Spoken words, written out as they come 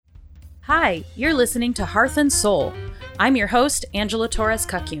Hi, you're listening to Hearth and Soul. I'm your host, Angela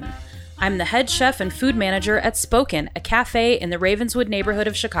Torres-Cucune. I'm the head chef and food manager at Spoken, a cafe in the Ravenswood neighborhood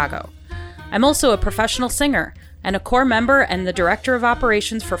of Chicago. I'm also a professional singer and a core member and the director of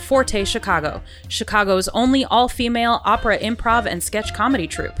operations for Forte Chicago, Chicago's only all-female opera, improv, and sketch comedy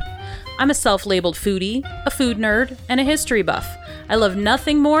troupe. I'm a self-labeled foodie, a food nerd, and a history buff. I love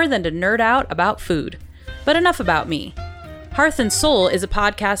nothing more than to nerd out about food. But enough about me. Hearth and Soul is a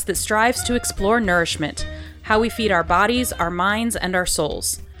podcast that strives to explore nourishment, how we feed our bodies, our minds, and our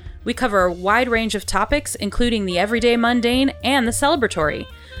souls. We cover a wide range of topics, including the everyday mundane and the celebratory.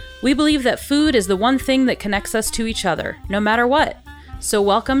 We believe that food is the one thing that connects us to each other, no matter what. So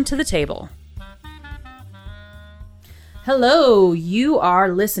welcome to the table. Hello, you are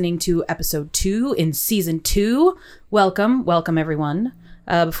listening to episode 2 in season 2. Welcome everyone.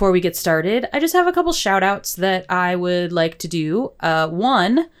 Before we get started, I just have a couple shout outs that I would like to do.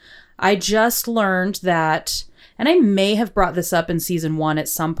 One, I just learned that, and I may have brought this up in season 1 at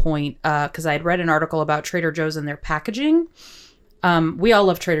some point, because I had read an article about Trader Joe's and their packaging. We all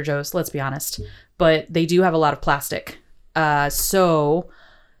love Trader Joe's, let's be honest, but they do have a lot of plastic. So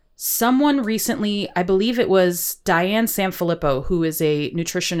someone recently, I believe it was Diane Sanfilippo, who is a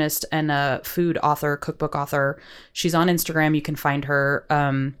nutritionist and a food author, cookbook author. She's on Instagram. You can find her.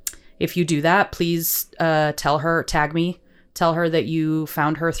 If you do that, please tell her, tag me, tell her that you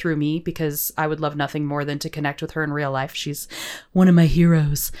found her through me, because I would love nothing more than to connect with her in real life. She's one of my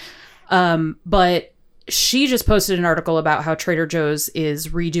heroes. But she just posted an article about how Trader Joe's is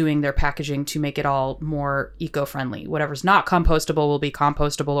redoing their packaging to make it all more eco-friendly. Whatever's not compostable will be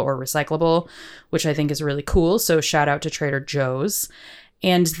compostable or recyclable, which I think is really cool. So shout out to Trader Joe's.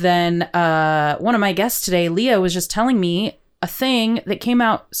 And then one of my guests today, Leah, was just telling me a thing that came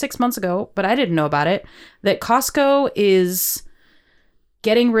out 6 months ago, but I didn't know about it, that Costco is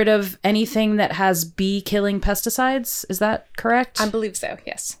getting rid of anything that has bee-killing pesticides. Is that correct? I believe so,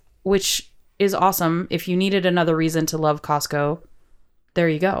 yes. Which is awesome. If you needed another reason to love Costco, there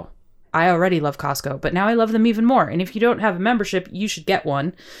you go. I already love Costco, but now I love them even more. And if you don't have a membership, you should get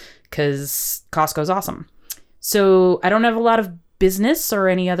one, because Costco's awesome. So I don't have a lot of business or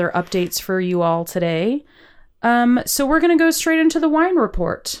any other updates for you all today. So we're going to go straight into the wine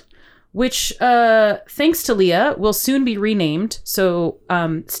report, which, thanks to Leah, will soon be renamed. So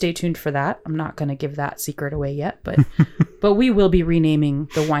stay tuned for that. I'm not going to give that secret away yet, but but we will be renaming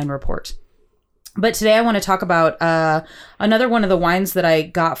the wine report. But today I want to talk about another one of the wines that I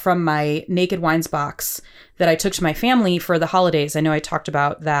got from my Naked Wines box that I took to my family for the holidays. I know I talked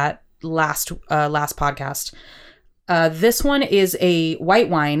about that last podcast. This one is a white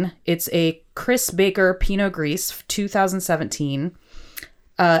wine. It's a Chris Baker Pinot Gris 2017.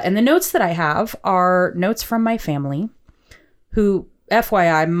 And the notes that I have are notes from my family, who,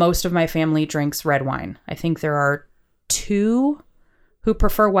 FYI, most of my family drinks red wine. I think there are 2 who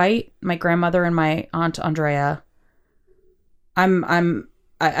prefer white, my grandmother and my aunt Andrea. I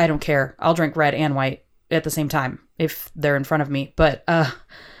don't care. I'll drink red and white at the same time if they're in front of me. But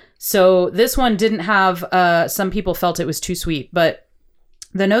so this one didn't have, some people felt it was too sweet, but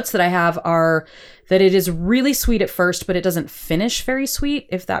the notes that I have are that it is really sweet at first, but it doesn't finish very sweet,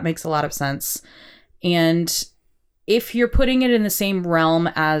 if that makes a lot of sense. And if you're putting it in the same realm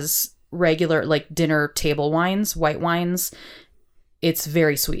as regular, like dinner table wines, white wines, it's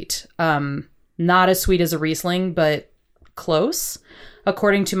very sweet. Not as sweet as a Riesling, but close.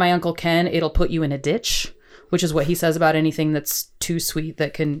 According to my Uncle Ken, it'll put you in a ditch, which is what he says about anything that's too sweet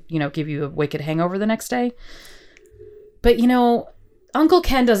that can, give you a wicked hangover the next day. But, Uncle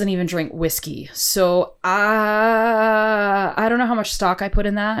Ken doesn't even drink whiskey. So I don't know how much stock I put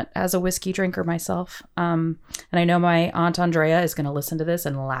in that as a whiskey drinker myself. And I know my Aunt Andrea is going to listen to this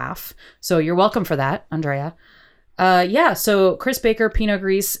and laugh. So you're welcome for that, Andrea. So Chris Baker Pinot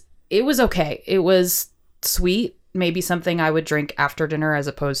Gris, it was okay. It was sweet, maybe something I would drink after dinner as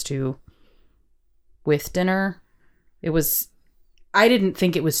opposed to with dinner. I didn't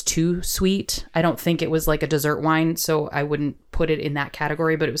think it was too sweet. I don't think it was like a dessert wine, so I wouldn't put it in that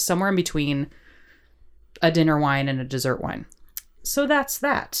category, but it was somewhere in between a dinner wine and a dessert wine. So that's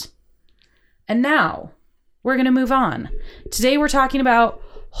that. And now we're going to move on. Today we're talking about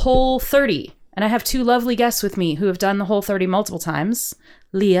Whole30. And I have 2 lovely guests with me who have done the Whole30 multiple times.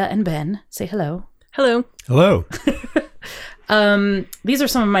 Leah and Ben. Say hello. Hello. Hello. These are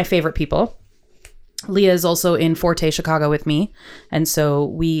some of my favorite people. Leah is also in Forte Chicago with me. And so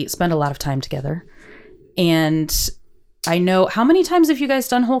we spend a lot of time together. And I know, how many times have you guys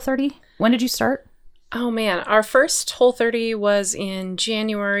done Whole30? When did you start? Oh man, our first Whole30 was in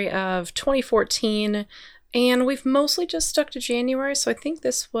January of 2014. And we've mostly just stuck to January. So I think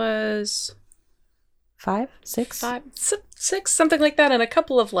this was 5, 6, 6, something like that. And a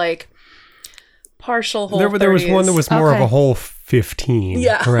couple of like partial whole There was one that was more of Okay. a whole 15.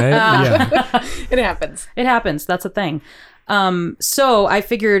 Yeah. Right? Yeah. It happens. It happens. That's a thing. So I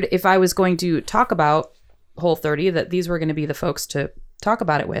figured if I was going to talk about Whole30, that these were going to be the folks to talk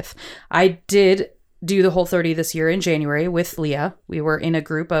about it with. I did do the Whole30 this year in January with Leah. We were in a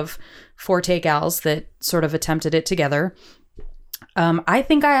group of Forte gals that sort of attempted it together. I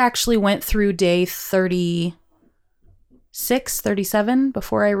think I actually went through day 36, 37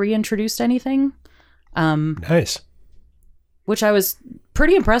 before I reintroduced anything. Nice. Which I was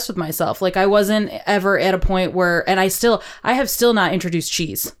pretty impressed with myself. Like I wasn't ever at a point where, and I have still not introduced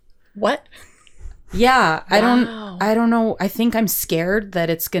cheese. What? Yeah, Wow. I don't know. I think I'm scared that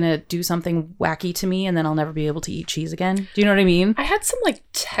it's going to do something wacky to me and then I'll never be able to eat cheese again. Do you know what I mean? I had some like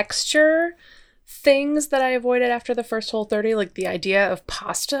texture things that I avoided after the first Whole30. Like the idea of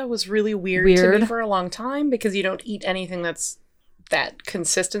pasta was really weird to me for a long time because you don't eat anything that's that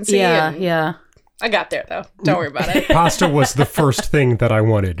consistency. Yeah, and yeah. I got there though. Don't worry about it. Pasta was the first thing that I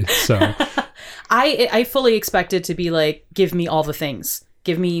wanted. So I fully expected to be like, give me all the things.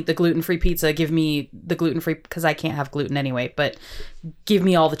 Give me the gluten-free pizza. Give me the gluten-free, because I can't have gluten anyway, but give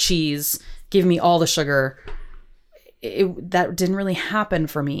me all the cheese. Give me all the sugar. That didn't really happen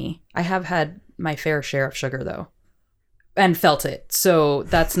for me. I have had my fair share of sugar, though, and felt it. So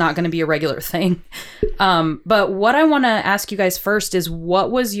that's not going to be a regular thing. But what I want to ask you guys first is what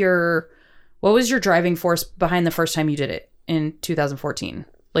was your driving force behind the first time you did it in 2014?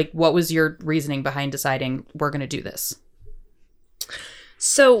 Like, what was your reasoning behind deciding we're going to do this?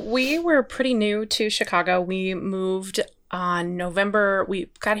 So we were pretty new to Chicago. We moved we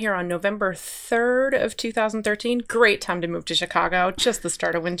got here on November 3rd of 2013. Great time to move to Chicago. Just the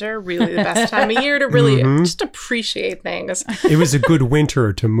start of winter. Really the best time of year to really just appreciate things. it was a good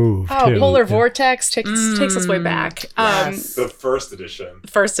winter to move. Oh, too. Polar Vortex takes us way back. The first edition.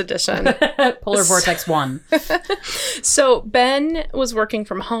 First edition. Polar Vortex 1. So Ben was working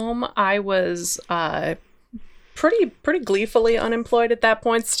from home. I was pretty gleefully unemployed at that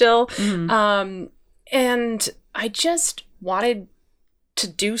point still. And I just wanted to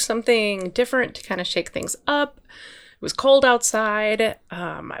do something different to kind of shake things up. It was cold outside.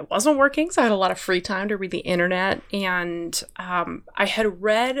 I wasn't working, so I had a lot of free time to read the internet. And I had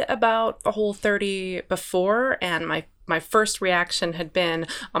read about the Whole30 before, and my first reaction had been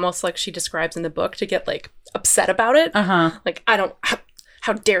almost like she describes in the book, to get like upset about it. Like,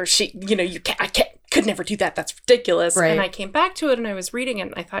 how dare she, could never do that. That's ridiculous. Right. And I came back to it and I was reading it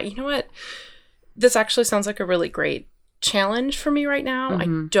and I thought, you know what? This actually sounds like a really great challenge for me right now. I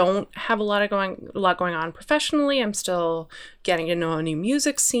don't have a lot going on professionally. I'm still getting to know a new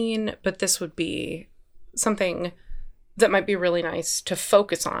music scene, but this would be something that might be really nice to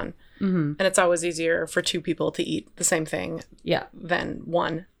focus on. And it's always easier for two people to eat the same thing than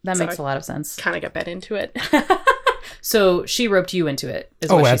one. That So makes a lot of sense. kind of got bet into it. So she roped you into it, is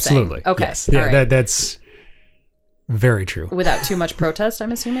what she's absolutely. saying. Okay. Yes. Yeah, all right. that's very true. Without too much protest,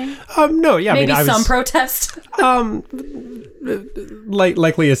 I'm assuming? No, yeah, Maybe I mean, some protest?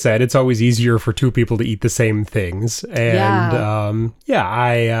 like Leah said, it's always easier for two people to eat the same things. And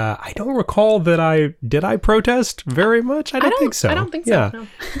I don't recall that I protest very much. I don't think so. I don't think so. Yeah. No.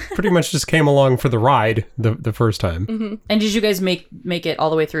 Pretty much just came along for the ride the first time. And did you guys make it all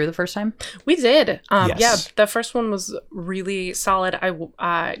the way through the first time? We did. Yes. Yeah, the first one was really solid.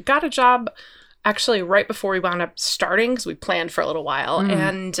 I got a job actually right before we wound up starting because we planned for a little while.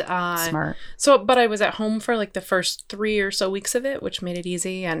 And Smart. but I was at home for like the first 3 or so weeks of it, which made it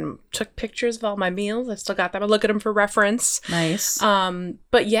easy, and took pictures of all my meals. I still got them. I look at them for reference. Nice.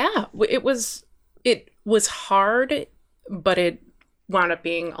 But yeah, it was hard, but it wound up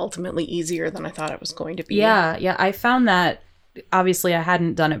being ultimately easier than I thought it was going to be. Yeah. I found that, obviously, I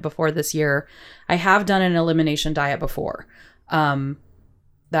hadn't done it before this year. I have done an elimination diet before.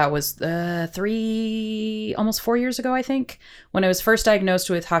 That was almost 4 years ago, I think, when I was first diagnosed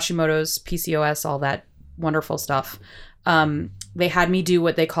with Hashimoto's, PCOS, all that wonderful stuff. They had me do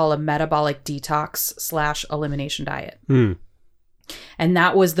what they call a metabolic detox / elimination diet. And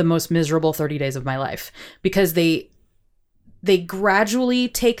that was the most miserable 30 days of my life, because they gradually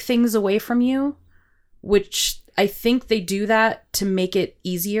take things away from you, which I think they do that to make it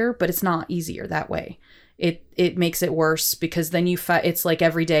easier, but it's not easier that way. It makes it worse, because then it's like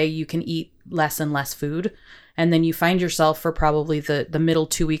every day you can eat less and less food. And then you find yourself for probably the middle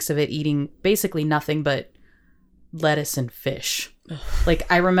 2 weeks of it eating basically nothing but lettuce and fish. Like,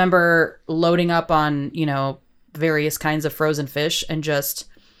 I remember loading up on, various kinds of frozen fish and just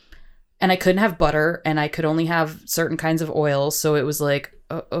And I couldn't have butter, and I could only have certain kinds of oils. So it was like,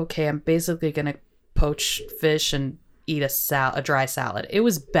 okay, I'm basically going to poach fish and eat a dry salad. It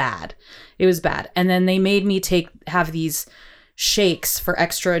was bad. It was bad. And then they made me have these shakes for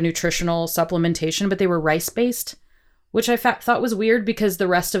extra nutritional supplementation, but they were rice-based, which I thought was weird because the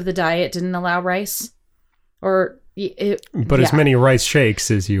rest of the diet didn't allow rice. As many rice shakes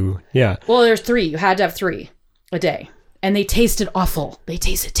as you, Well, there's 3. You had to have 3 a day. And they tasted awful. They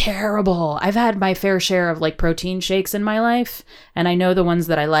tasted terrible. I've had my fair share of like protein shakes in my life, and I know the ones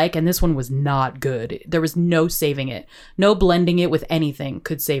that I like, and this one was not good. There was no saving it. No blending it with anything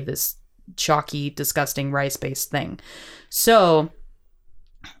could save this chalky, disgusting rice-based thing. So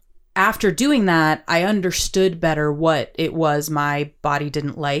after doing that, I understood better what it was my body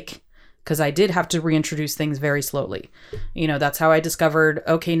didn't like, because I did have to reintroduce things very slowly. You know, that's how I discovered,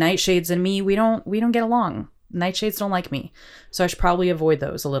 okay, nightshades and me, we don't get along. Nightshades don't like me. So I should probably avoid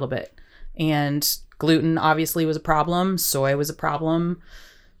those a little bit. And gluten obviously was a problem. Soy was a problem.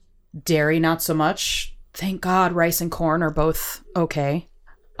 Dairy, not so much. Thank God rice and corn are both okay.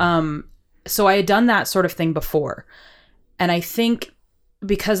 So I had done that sort of thing before. And I think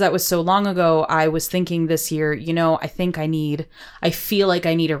because that was so long ago, I was thinking this year, I feel like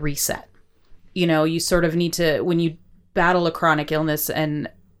I need a reset. You sort of need to, when you battle a chronic illness and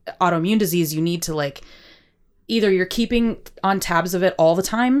autoimmune disease, you need to like, either you're keeping on tabs of it all the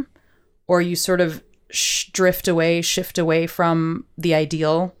time, or you sort of shift away from the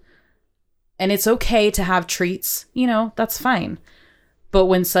ideal. And it's okay to have treats, that's fine. But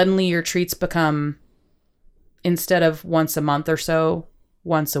when suddenly your treats become, instead of once a month or so,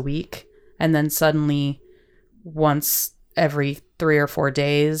 once a week, and then suddenly once every 3 or 4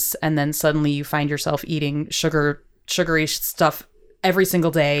 days, and then suddenly you find yourself eating sugary stuff every single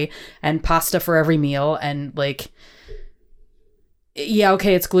day and pasta for every meal, and like, yeah,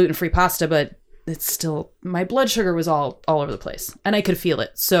 okay, it's gluten-free pasta, but it's still, my blood sugar was all over the place and I could feel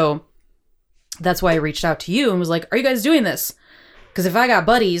it. So that's why I reached out to you and was like, are you guys doing this? Because if I got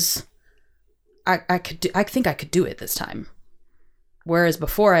buddies, I think I could do it this time. Whereas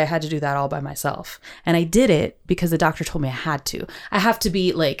before I had to do that all by myself. And I did it because the doctor told me I had to. I have to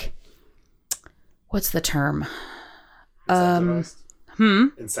be like, what's the term?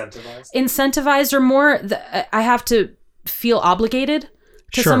 Incentivized or more. I have to feel obligated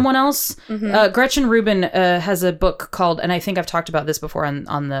to someone else. Mm-hmm. Gretchen Rubin has a book called, and I think I've talked about this before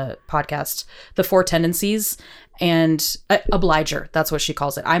on the podcast, The 4 Tendencies, and obliger. That's what she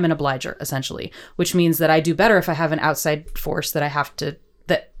calls it. I'm an obliger, essentially, which means that I do better if I have an outside force that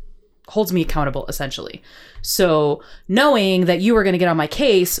holds me accountable, essentially. So knowing that you were going to get on my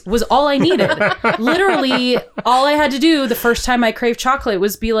case was all I needed. Literally, all I had to do the first time I craved chocolate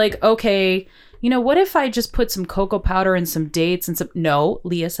was be like, okay, what if I just put some cocoa powder and some dates and some... No,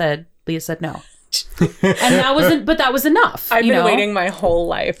 Leah said no. And that was enough. I've been waiting my whole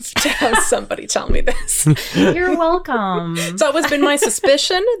life to have somebody tell me this. You're welcome. It's always been my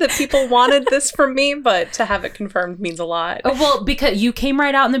suspicion that people wanted this from me, but to have it confirmed means a lot. Oh, well, because you came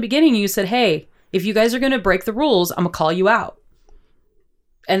right out in the beginning. You said, hey, if you guys are going to break the rules, I'm going to call you out.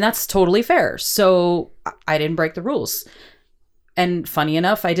 And that's totally fair. So I didn't break the rules. And funny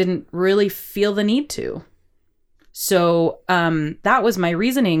enough, I didn't really feel the need to. So that was my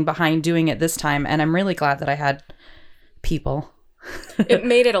reasoning behind doing it this time. And I'm really glad that I had people. It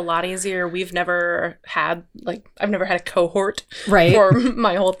made it a lot easier. I've never had a cohort right for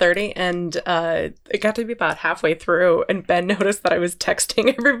my whole 30. And it got to be about halfway through. And Ben noticed that I was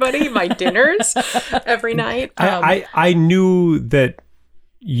texting everybody my dinners every night. I knew that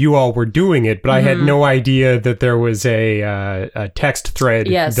you all were doing it, but I had no idea that there was a text thread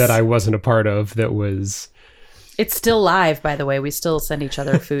that I wasn't a part of that was... It's still live, by the way. We still send each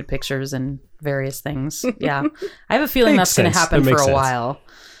other food pictures and various things. Yeah. I have a feeling that's going to happen for a while.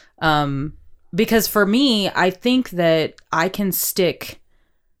 Because for me, I think that I can stick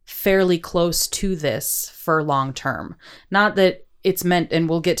fairly close to this for long term. Not that it's meant, and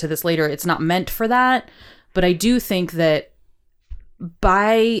we'll get to this later, it's not meant for that. But I do think that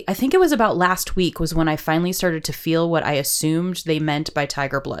I think it was about last week was when I finally started to feel what I assumed they meant by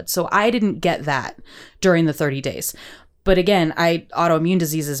tiger blood. So I didn't get that during the 30 days. But again, autoimmune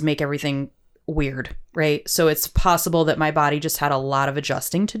diseases make everything weird, right? So it's possible that my body just had a lot of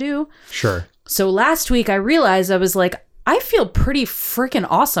adjusting to do. Sure. So last week I realized I was like, I feel pretty freaking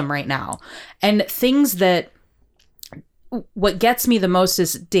awesome right now. And what gets me the most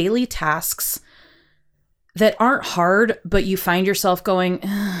is daily tasks that aren't hard, but you find yourself going,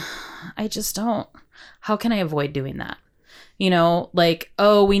 I just don't. How can I avoid doing that? You know, like,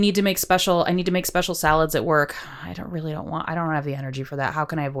 oh, I need to make special salads at work. I don't have the energy for that. How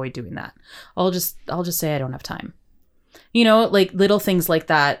can I avoid doing that? I'll just say I don't have time. You know, like little things like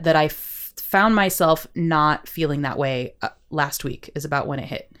that I found myself not feeling that way last week is about when it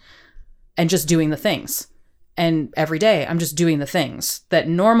hit. And just doing the things. And every day I'm just doing the things that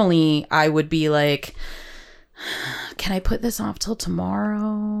normally I would be like, can I put this off till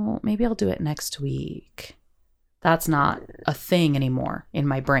tomorrow? Maybe I'll do it next week. That's not a thing anymore in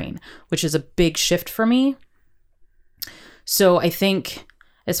my brain, which is a big shift for me. So I think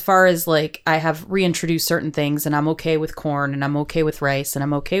as far as like, I have reintroduced certain things and I'm okay with corn and I'm okay with rice and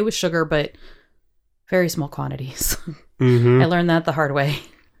I'm okay with sugar, but very small quantities. I learned that the hard way.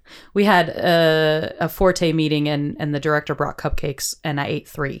 We had a Forte meeting and the director brought cupcakes and I ate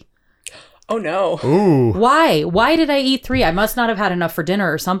 3. Oh no. Ooh. Why? Why did I eat 3? I must not have had enough for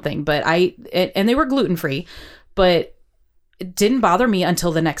dinner or something, but and they were gluten-free, but it didn't bother me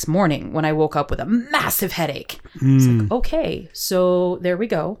until the next morning when I woke up with a massive headache. It's like, okay, so there we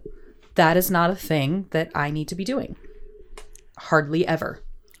go. That is not a thing that I need to be doing. Hardly ever.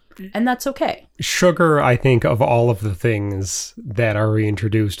 And that's okay. Sugar, I think, of all of the things that are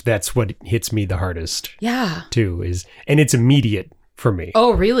reintroduced, that's what hits me the hardest. Yeah. Too, and it's immediate for me.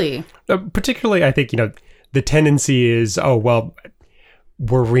 Oh, really? Particularly, I think, the tendency is, oh, well,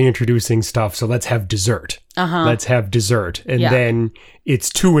 we're reintroducing stuff, so let's have dessert. Let's have dessert. And then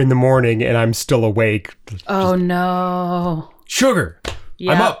it's 2 a.m. and I'm still awake. Oh, no. Sugar.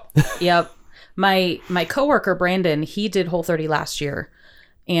 Yep. I'm up. Yep. My coworker, Brandon, he did Whole30 last year.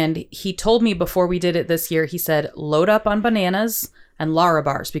 And he told me before we did it this year, he said, load up on bananas and Lara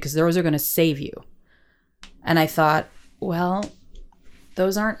bars because those are going to save you. And I thought, well,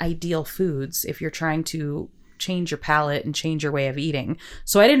 those aren't ideal foods if you're trying to change your palate and change your way of eating.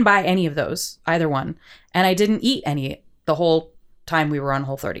 So I didn't buy any of those, either one. And I didn't eat any the whole time we were on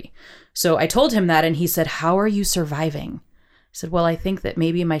Whole30. So I told him that and he said, how are you surviving? I said, well, I think that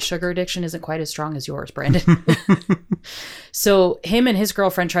maybe my sugar addiction isn't quite as strong as yours, Brandon. So him and his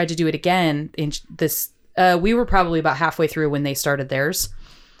girlfriend tried to do it again in this. We were probably about halfway through when they started theirs.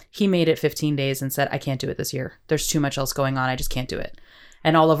 He made it 15 days and said, I can't do it this year. There's too much else going on. I just can't do it.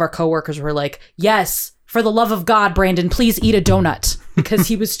 And all of our coworkers were like, yes, for the love of God, Brandon, please eat a donut. Because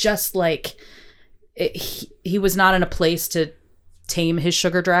he was just like, he was not in a place to tame his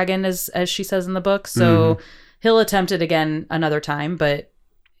sugar dragon, as she says in the book. So he'll attempt it again another time, but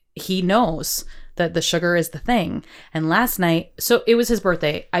he knows that the sugar is the thing. And last night, so it was his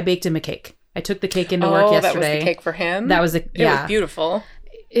birthday. I baked him a cake. I took the cake into work yesterday. That was the cake for him? That was It was beautiful.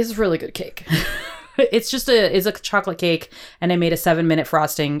 It's a really good cake. It's a chocolate cake, and I made a 7-minute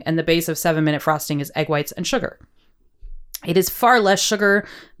frosting, and the base of 7-minute frosting is egg whites and sugar. It is far less sugar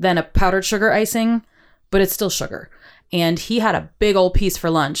than a powdered sugar icing, but it's still sugar. And he had a big old piece for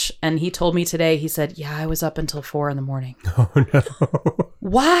lunch, and he told me today, he said, yeah, I was up until 4 a.m. Oh, no.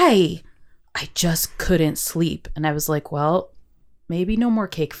 Why? I just couldn't sleep. And I was like, well, maybe no more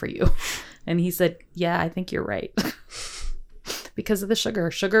cake for you. And he said, yeah, I think you're right. Because of the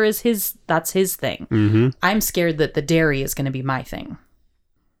sugar. Sugar is that's his thing. I'm scared that the dairy is going to be my thing.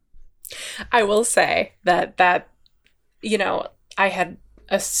 I will say that, I had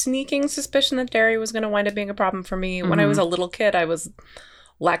a sneaking suspicion that dairy was going to wind up being a problem for me. When I was a little kid, I was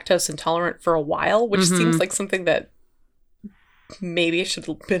lactose intolerant for a while, which seems like something that maybe should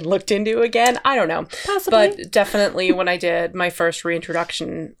have been looked into again. I don't know. Possibly. But definitely when I did my first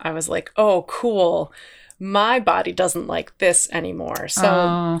reintroduction, I was like, oh, cool. My body doesn't like this anymore.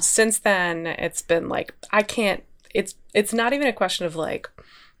 So since then, it's been like, I can't, it's not even a question of like,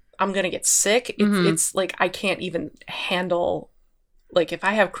 I'm going to get sick. It's like, I can't even handle, like if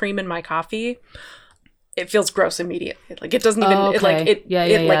I have cream in my coffee, it feels gross immediately. Like it doesn't even,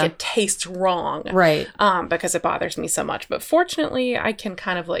 it tastes wrong. Right. Because it bothers me so much. But fortunately, I can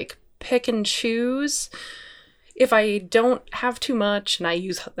kind of like pick and choose. If I don't have too much and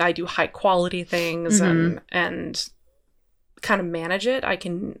I do high quality things and kind of manage it, I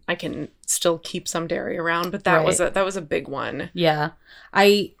can still keep some dairy around. But that was a big one. Yeah.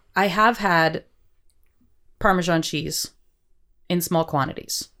 I have had Parmesan cheese in small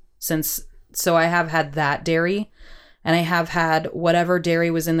quantities so I have had that dairy, and I have had whatever dairy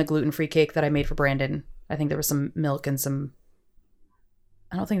was in the gluten-free cake that I made for Brandon. I think there was some milk and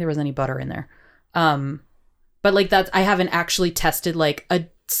I don't think there was any butter in there. But like that, I haven't actually tested like a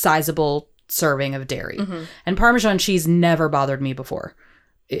sizable serving of dairy. And Parmesan cheese never bothered me before.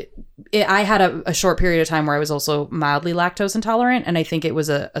 I had a short period of time where I was also mildly lactose intolerant, and I think it was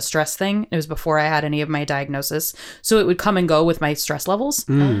a stress thing. It was before I had any of my diagnosis. So it would come and go with my stress levels,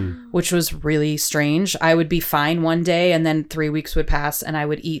 which was really strange. I would be fine one day, and then 3 weeks would pass, and I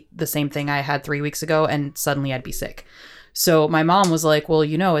would eat the same thing I had 3 weeks ago, and suddenly I'd be sick. So my mom was like, well,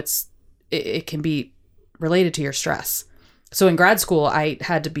 it can be related to your stress. So in grad school, I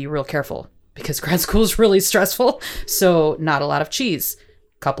had to be real careful because grad school is really stressful. So not a lot of cheese.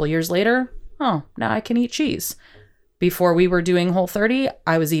 Couple of years later, now I can eat cheese. Before we were doing Whole30,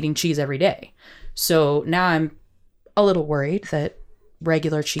 I was eating cheese every day. So now I'm a little worried that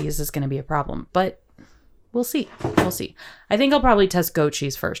regular cheese is going to be a problem, but we'll see. I think I'll probably test goat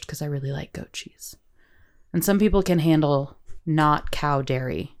cheese first because I really like goat cheese. And some people can handle not cow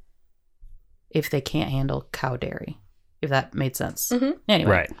dairy if they can't handle cow dairy, if that made sense. Mm-hmm.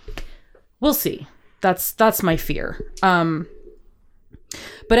 Anyway, right. We'll see. That's my fear.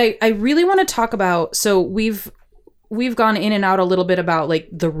 But I really want to talk about, so we've gone in and out a little bit about like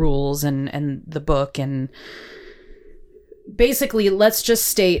the rules and the book, and basically let's just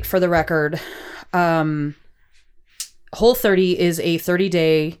state for the record, Whole30 is a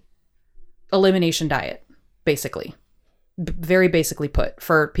 30-day elimination diet, basically. Very basically put.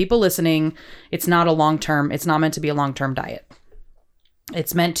 For people listening, it's not meant to be a long-term diet.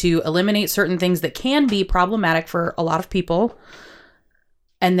 It's meant to eliminate certain things that can be problematic for a lot of people.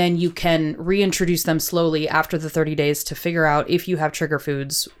 And then you can reintroduce them slowly after the 30 days to figure out if you have trigger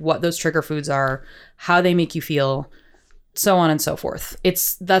foods, what those trigger foods are, how they make you feel, so on and so forth.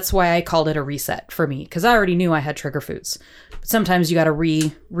 That's why I called it a reset for me, because I already knew I had trigger foods. But sometimes you got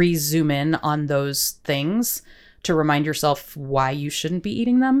to re-zoom in on those things to remind yourself why you shouldn't be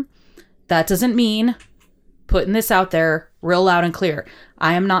eating them. That doesn't mean putting this out there real loud and clear.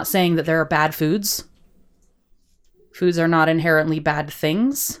 I am not saying that there are bad foods. Foods are not inherently bad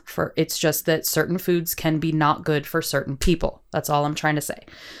things. It's just that certain foods can be not good for certain people. That's all I'm trying to say.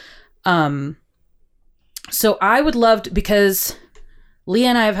 So I would love to, because Leah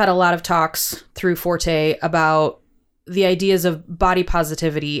and I have had a lot of talks through Forte about the ideas of body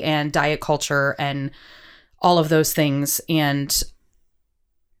positivity and diet culture and all of those things. And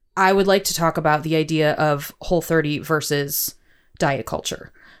I would like to talk about the idea of Whole30 versus diet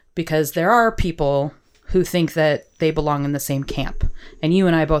culture, because there are people who think that they belong in the same camp. And you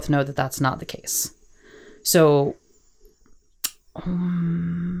and I both know that that's not the case. So,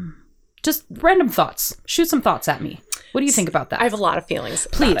 just random thoughts. Shoot some thoughts at me. What do you think about that? I have a lot of feelings.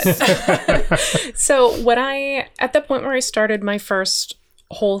 Please. So at the point where I started my first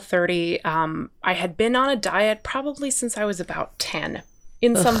Whole30, I had been on a diet probably since I was about 10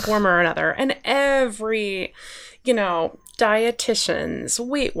 in some form or another. And every, dietitians,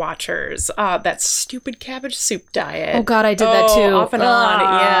 Weight Watchers, that stupid cabbage soup diet. Oh God, I did that too. Off and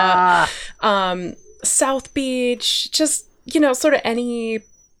on, yeah. South Beach, just, sort of any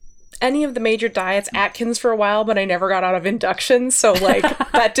of the major diets. Atkins for a while, but I never got out of induction, so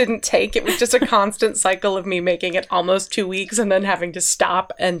that didn't take. It was just a constant cycle of me making it almost 2 weeks and then having to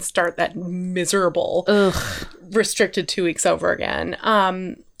stop and start that miserable restricted 2 weeks over again.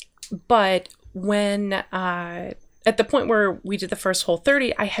 But when at the point where we did the first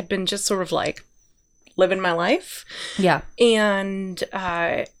Whole30, I had been just sort of living my life. Yeah. And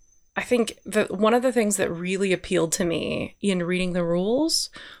I think that one of the things that really appealed to me in reading the rules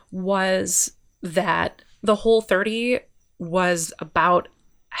was that the Whole30 was about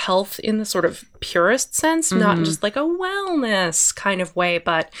health in the sort of purest sense, not in just a wellness kind of way,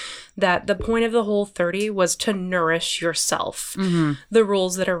 but that the point of the Whole30 was to nourish yourself. Mm-hmm. The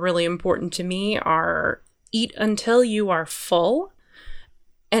rules that are really important to me are eat until you are full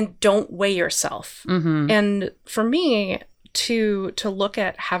and don't weigh yourself. Mm-hmm. And for me, to look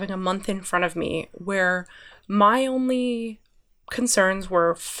at having a month in front of me where my only concerns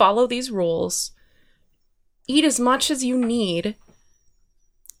were follow these rules, eat as much as you need,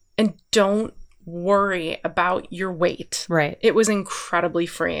 and don't worry about your weight. Right. It was incredibly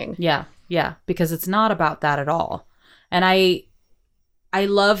freeing. Yeah, because it's not about that at all. And I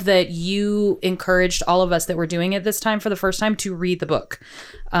love that you encouraged all of us that were doing it this time for the first time to read the book.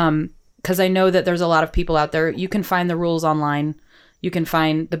 Because I know that there's a lot of people out there. You can find the rules online. You can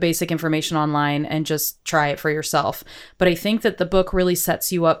find the basic information online and just try it for yourself. But I think that the book really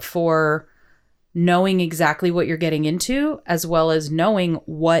sets you up for knowing exactly what you're getting into, as well as knowing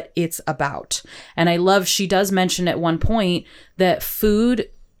what it's about. And I love, she does mention at one point that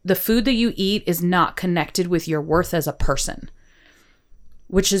the food that you eat is not connected with your worth as a person,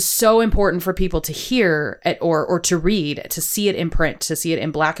 which is so important for people to hear or to read, to see it in print, to see it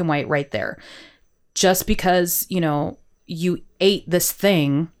in black and white right there. Just because, you ate this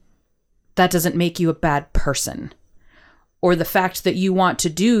thing, that doesn't make you a bad person. Or the fact that you want to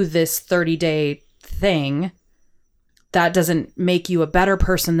do this 30-day thing, that doesn't make you a better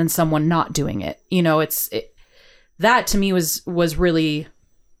person than someone not doing it. You know, that to me was really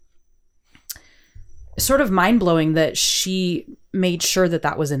sort of mind-blowing that she made sure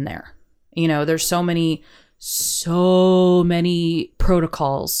that was in there. You know, there's so many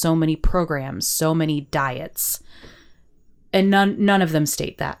protocols, so many programs, so many diets, and none of them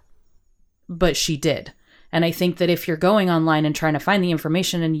state that, but she did. And I think that if you're going online and trying to find the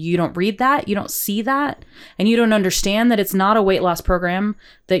information and you don't read that, you don't see that, and you don't understand that it's not a weight loss program,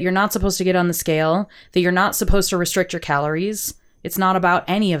 that you're not supposed to get on the scale, that you're not supposed to restrict your calories, it's not about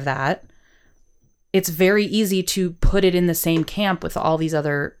any of that. It's very easy to put it in the same camp with all these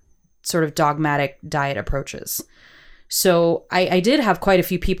other sort of dogmatic diet approaches. So I did have quite a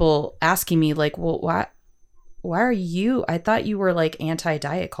few people asking me like, well, why are you, I thought you were like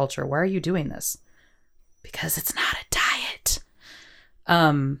anti-diet culture. Why are you doing this? Because it's not a diet.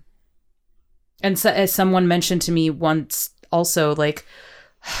 And so, as someone mentioned to me once also, like,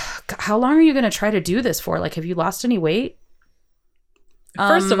 how long are you going to try to do this for? Like, have you lost any weight?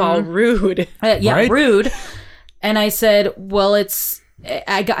 First of all, rude. Yeah, right? Rude. And I said, well,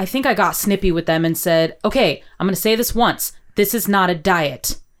 I think I got snippy with them and said, okay, I'm going to say this once. This is not a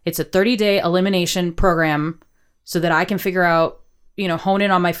diet. It's a 30-day elimination program so that I can figure out, hone in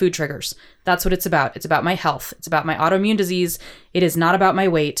on my food triggers. That's what it's about. It's about my health. It's about my autoimmune disease. It is not about my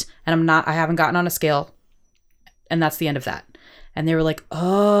weight. And I haven't gotten on a scale. And that's the end of that. And they were like,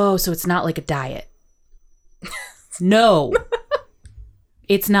 oh, so it's not like a diet. No,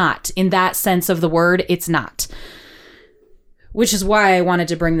 it's not. In that sense of the word, it's not. Which is why I wanted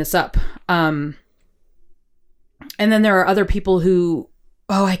to bring this up. And then there are other people who,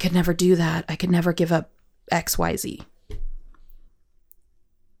 I could never do that. I could never give up X, Y, Z.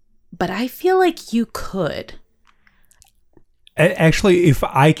 But I feel like you could. Actually, if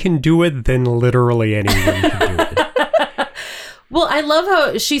I can do it, then literally anyone can do it. Well, I love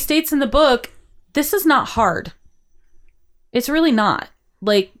how she states in the book, this is not hard. It's really not.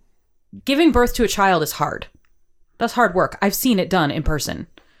 Like, giving birth to a child is hard. That's hard work. I've seen it done in person.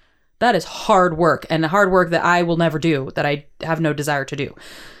 That is hard work, and hard work that I will never do, that I have no desire to do.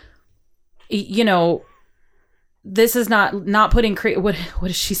 This is not putting cream. What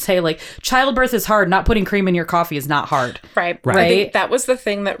does she say? Like, childbirth is hard. Not putting cream in your coffee is not hard. Right. I think that was the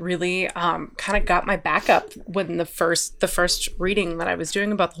thing that really kind of got my back up when the first reading that I was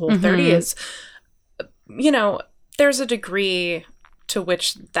doing about the Whole30 is, there's a degree to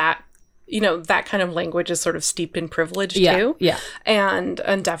which that kind of language is sort of steeped in privilege too. Yeah. And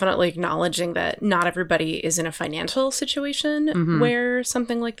definitely acknowledging that not everybody is in a financial situation where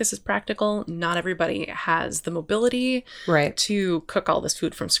something like this is practical. Not everybody has the mobility to cook all this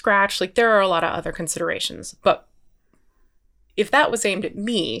food from scratch. Like, there are a lot of other considerations. But if that was aimed at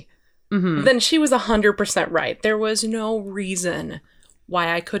me, then she was 100% right. There was no reason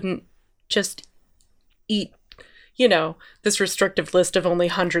why I couldn't just eat this restrictive list of only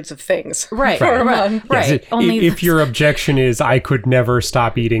hundreds of things for a month. Right. If your objection is I could never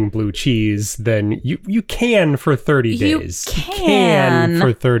stop eating blue cheese, then you can for 30 days. You can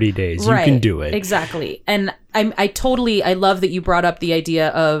for 30 days. You can do it. Exactly. And I love that you brought up the idea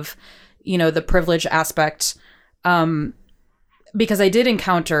of, the privilege aspect, because I did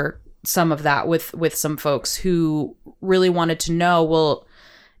encounter some of that with some folks who really wanted to know, well,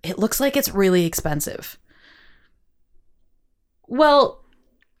 it looks like it's really expensive. Well,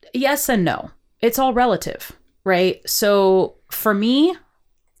 yes and no. It's all relative, right? So for me,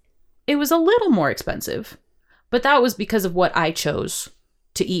 it was a little more expensive, but that was because of what I chose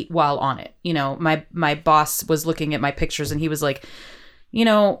to eat while on it. My boss was looking at my pictures and he was like,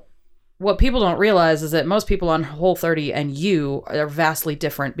 what people don't realize is that most people on Whole30 and you are vastly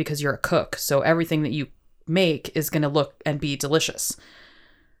different because you're a cook. So everything that you make is going to look and be delicious.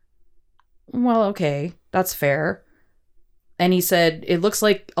 Well, okay, that's fair. And he said, it looks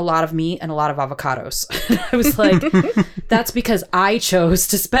like a lot of meat and a lot of avocados. I was like, that's because I chose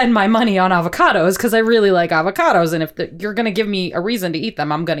to spend my money on avocados because I really like avocados. And if you're going to give me a reason to eat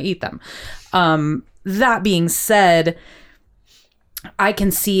them, I'm going to eat them. That being said, I can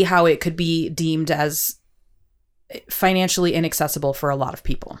see how it could be deemed as financially inaccessible for a lot of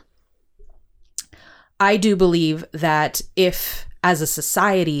people. I do believe that if, as a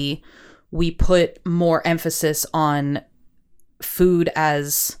society, we put more emphasis on food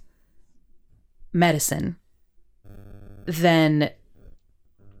as medicine, then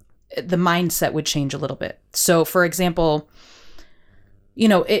the mindset would change a little bit. So, for example,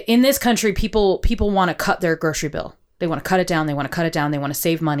 in this country, people want to cut their grocery bill. They want to cut it down. They want to cut it down. They want to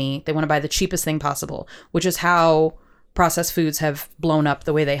save money. They want to buy the cheapest thing possible, which is how processed foods have blown up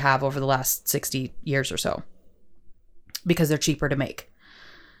the way they have over the last 60 years or so, because they're cheaper to make.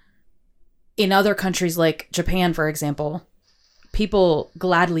 In other countries like Japan, for example, people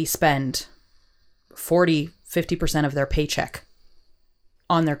gladly spend 40-50% of their paycheck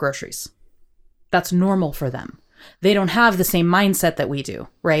on their groceries. That's normal for them. They don't have the same mindset that we do,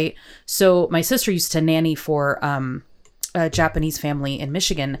 right? So my sister used to nanny for a Japanese family in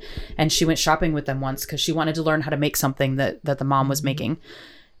Michigan, and she went shopping with them once because she wanted to learn how to make something that the mom was making.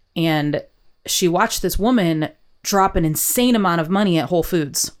 And she watched this woman drop an insane amount of money at Whole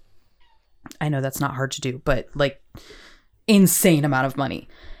Foods. I know that's not hard to do, but like insane amount of money.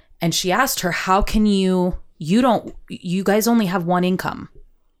 And she asked her, how can you guys only have one income.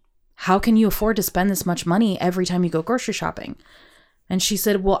 How can you afford to spend this much money every time you go grocery shopping? And she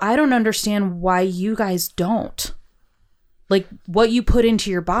said, well, I don't understand why you guys don't. Like, what you put into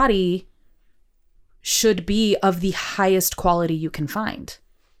your body should be of the highest quality you can find.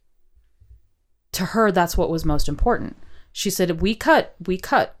 To her, that's what was most important. She said, we cut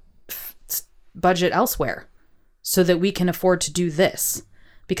budget elsewhere so that we can afford to do this,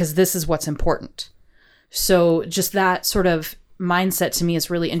 because this is what's important. So just that sort of mindset to me is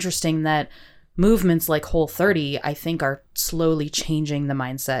really interesting, that movements like Whole30, I think, are slowly changing the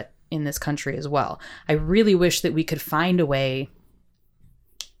mindset in this country as well. I really wish that we could find a way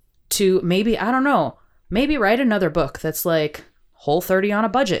to maybe, I don't know, maybe write another book that's like Whole30 on a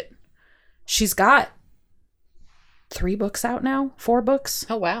budget. She's got 3 books out now, 4 books.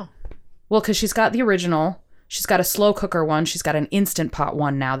 Oh, wow. Well, because she's got the original, she's got a slow cooker one, she's got an Instant Pot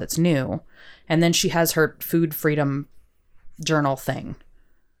one now that's new, and then she has her food freedom journal thing.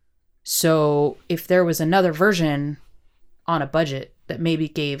 So if there was another version on a budget that maybe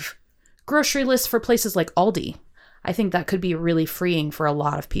gave grocery lists for places like Aldi, I think that could be really freeing for a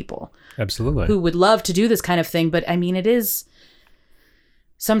lot of people. Absolutely. Who would love to do this kind of thing. But I mean, it is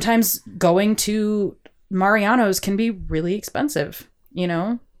sometimes going to Mariano's can be really expensive. You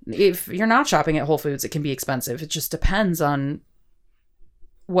know, if you're not shopping at Whole Foods, it can be expensive. It just depends on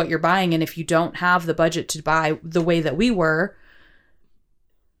what you're buying. And if you don't have the budget to buy the way that we were,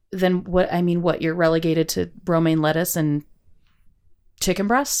 then what you're relegated to romaine lettuce and chicken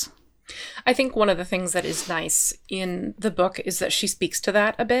breasts? I think one of the things that is nice in the book is that she speaks to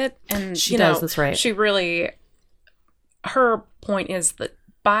that a bit. And she does, that's right. She really, her point is that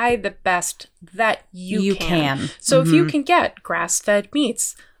buy the best that you can. So if you can get grass-fed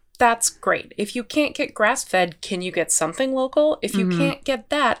meats, that's great. If you can't get grass-fed, can you get something local? If you can't get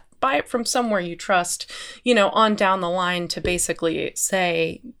that, buy it from somewhere you trust, on down the line, to basically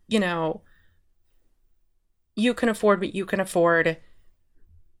say, you can afford what you can afford.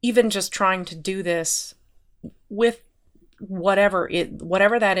 Even just trying to do this with whatever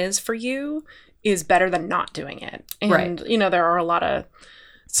that is for you is better than not doing it. And, right. There are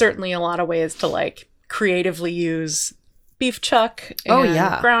certainly a lot of ways to like creatively use beef chuck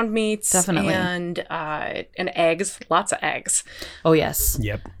and ground meats. Definitely. And eggs, lots of eggs. Oh, yes.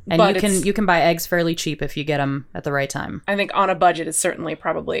 Yep. And but you can buy eggs fairly cheap if you get them at the right time. I think on a budget, it's certainly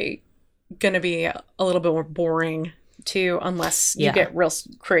probably going to be a little bit more boring too, unless you get real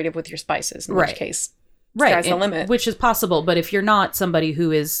creative with your spices, in which case, sky's the limit. Which is possible. But if you're not somebody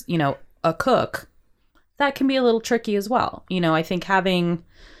who is, a cook, that can be a little tricky as well. I think having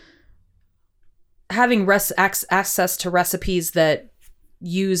access to recipes that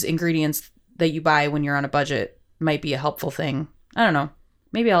use ingredients that you buy when you're on a budget might be a helpful thing. I don't know.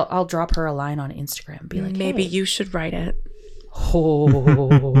 Maybe I'll drop her a line on Instagram and be like, maybe you should write it.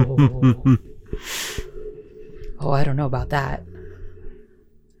 Oh, I don't know about that.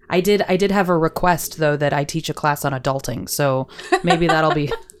 I did have a request, though, that I teach a class on adulting. So maybe that'll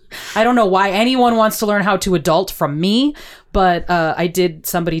be... I don't know why anyone wants to learn how to adult from me, but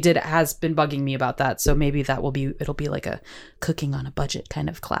somebody has been bugging me about that. So maybe it'll be like a cooking on a budget kind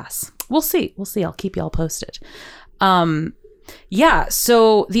of class. We'll see. I'll keep y'all posted. Yeah.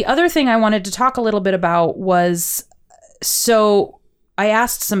 So the other thing I wanted to talk a little bit about was, so I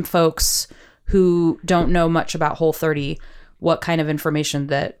asked some folks who don't know much about Whole30 what kind of information,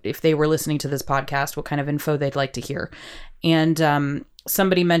 that if they were listening to this podcast, what kind of info they'd like to hear. And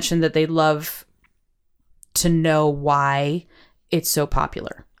somebody mentioned that they'd love to know why it's so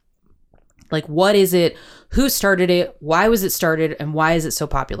popular. Like, what is it? Who started it? Why was it started? And why is it so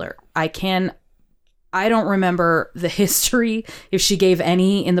popular? I don't remember the history, if she gave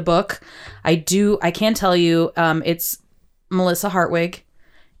any in the book. I can tell you it's Melissa Hartwig.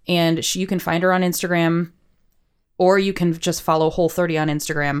 And you can find her on Instagram, or you can just follow Whole30 on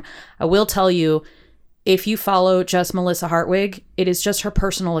Instagram. I will tell you, if you follow just Melissa Hartwig, it is just her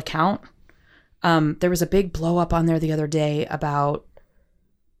personal account. There was a big blow up on there the other day about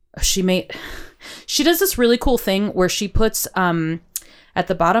she does this really cool thing where she puts at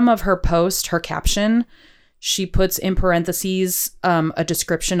the bottom of her post, her caption, she puts in parentheses a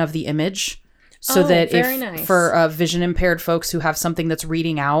description of the image. So that for vision impaired folks who have something that's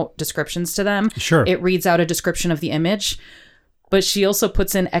reading out descriptions to them, sure, it reads out a description of the image. But she also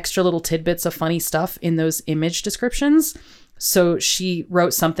puts in extra little tidbits of funny stuff in those image descriptions. So she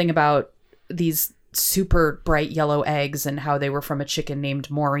wrote something about these super bright yellow eggs and how they were from a chicken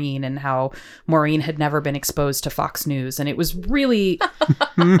named Maureen and how Maureen had never been exposed to Fox News. And it was really,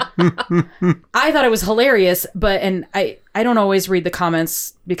 I thought it was hilarious, and I don't always read the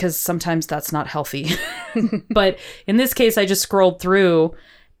comments because sometimes that's not healthy. But in this case, I just scrolled through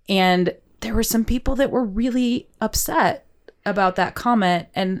and there were some people that were really upset about that comment.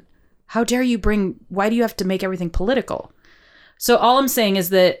 And how dare you why do you have to make everything political? So all I'm saying is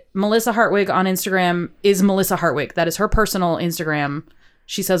that Melissa Hartwig on Instagram is Melissa Hartwig. That is her personal Instagram.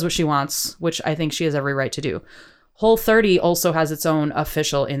 She says what she wants, which I think she has every right to do. Whole30 also has its own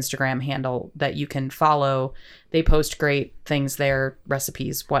official Instagram handle that you can follow. They post great things there,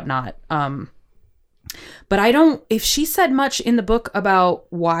 recipes, whatnot. But if she said much in the book about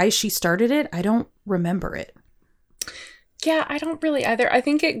why she started it, I don't remember it. Yeah, I don't really either. I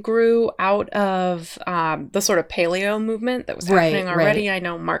think it grew out of the sort of paleo movement that was happening already. Right. I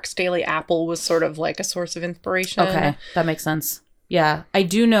know Mark's Daily Apple was sort of like a source of inspiration. Okay, that makes sense. Yeah, I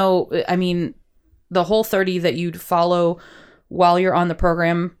do know, I mean, the Whole30 that you'd follow while you're on the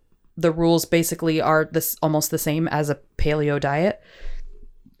program, the rules basically are almost the same as a paleo diet.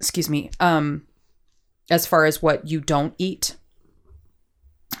 Excuse me. As far as what you don't eat,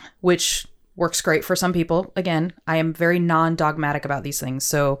 which works great for some people. Again, I am very non-dogmatic about these things.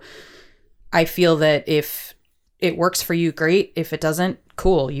 So I feel that if it works for you, great. If it doesn't,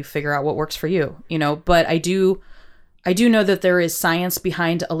 cool. You figure out what works for you, but I do know that there is science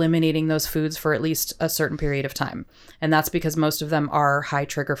behind eliminating those foods for at least a certain period of time. And that's because most of them are high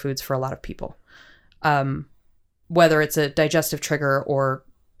trigger foods for a lot of people. Whether it's a digestive trigger or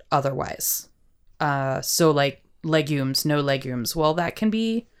otherwise. So like legumes, no legumes. Well, that can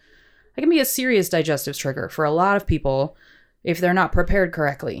be a serious digestive trigger for a lot of people if they're not prepared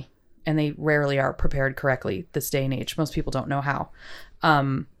correctly. And they rarely are prepared correctly this day and age. Most people don't know how.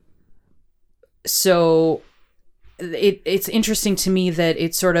 So it's interesting to me that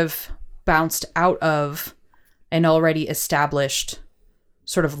it sort of bounced out of an already established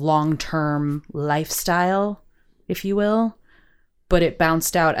sort of long-term lifestyle, if you will. But it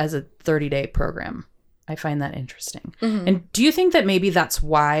bounced out as a 30-day program. I find that interesting. Mm-hmm. And do you think that maybe that's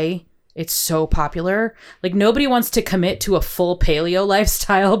why it's so popular? Like, nobody wants to commit to a full paleo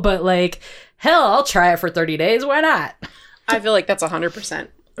lifestyle, but like, hell, I'll try it for 30 days. Why not? I feel like that's 100%.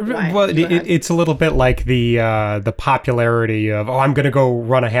 Well, it's a little bit like the popularity of, I'm going to go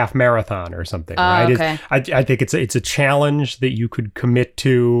run a half marathon or something, right? Okay. I think it's a challenge that you could commit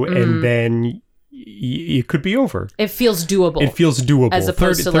to, and then it could be over. It feels doable. As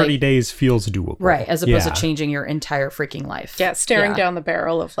opposed 30 days feels doable. Right, as opposed to changing your entire freaking life. Yeah, staring down the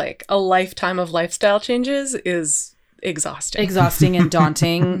barrel of like a lifetime of lifestyle changes is exhausting and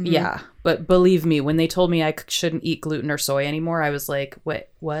daunting. Yeah, but believe me, when they told me I shouldn't eat gluten or soy anymore, I was like, wait,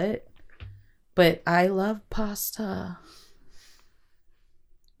 what? But I love pasta.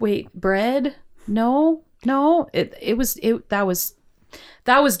 Wait, bread? No. That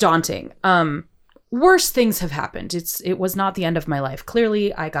was daunting. Worse things have happened. It was not the end of my life.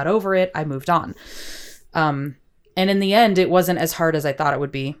 Clearly, I got over it. I moved on. And in the end, it wasn't as hard as I thought it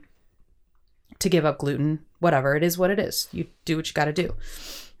would be to give up gluten. Whatever, it is what it is. You do what you got to do.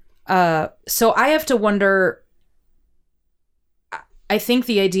 So I have to wonder. I think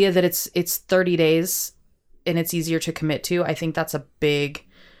the idea that it's 30 days and it's easier to commit to, I think that's a big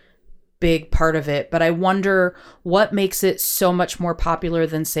part of it. But I wonder what makes it so much more popular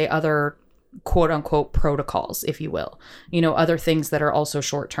than, say, other quote unquote protocols, if you will, other things that are also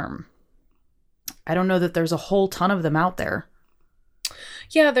short term. I don't know that there's a whole ton of them out there.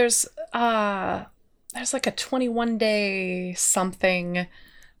 Yeah, there's like a 21-day something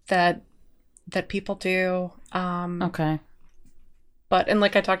that people do. Okay. But, and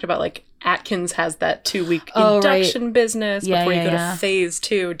like I talked about, like Atkins has that 2-week induction business before you go to phase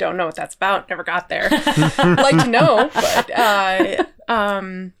 2. Don't know what that's about. Never got there. Like to know,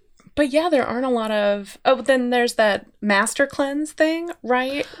 but yeah, there aren't a lot of. Oh, then there's that master cleanse thing,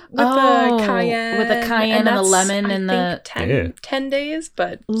 right? With the cayenne and the lemon and the 10 days,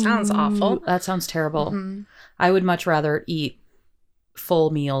 but sounds awful. That sounds terrible. Mm-hmm. I would much rather eat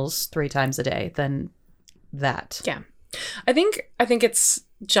full meals 3 times a day than that. Yeah. I think it's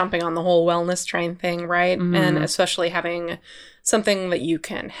jumping on the whole wellness train thing, right? And especially having something that you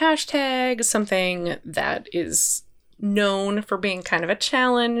can hashtag, something that is known for being kind of a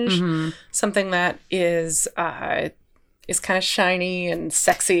challenge, something that is kind of shiny and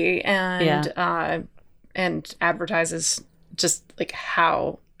sexy and advertises just like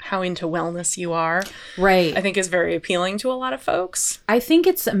how into wellness you are. Right. I think is very appealing to a lot of folks. I think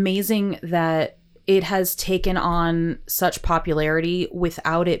it's amazing that it has taken on such popularity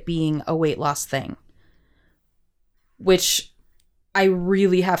without it being a weight loss thing, which I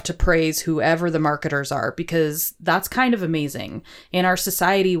really have to praise whoever the marketers are, because that's kind of amazing in our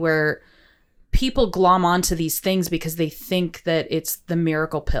society where people glom onto these things because they think that it's the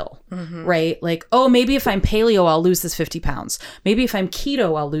miracle pill, right? Like, oh, maybe if I'm paleo, I'll lose this 50 pounds. Maybe if I'm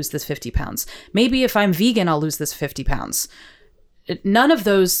keto, I'll lose this 50 pounds. Maybe if I'm vegan, I'll lose this 50 pounds. None of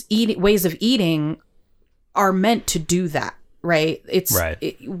those ways of eating are meant to do that, right? It's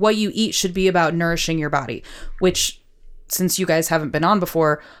what you eat should be about nourishing your body, which, since you guys haven't been on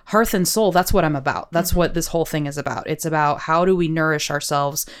before, Hearth and Soul, that's what I'm about. That's what this whole thing is about. It's about how do we nourish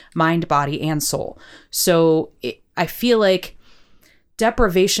ourselves, mind, body, and soul. So I feel like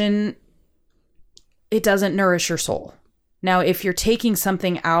deprivation, it doesn't nourish your soul. Now, if you're taking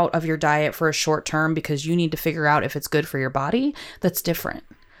something out of your diet for a short term because you need to figure out if it's good for your body, that's different,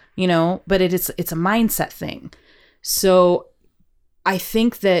 you know, but it's a mindset thing. So I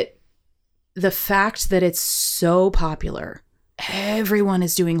think that the fact that it's so popular, everyone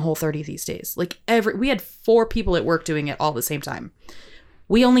is doing Whole30 these days. Like we had 4 people at work doing it all at the same time.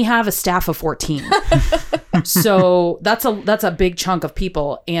 We only have a staff of 14. So that's a big chunk of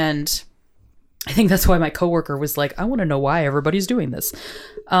people. And I think that's why my coworker was like, I want to know why everybody's doing this.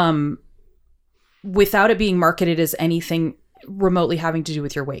 Without it being marketed as anything remotely having to do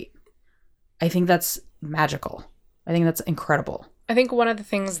with your weight. I think that's magical. I think that's incredible. I think one of the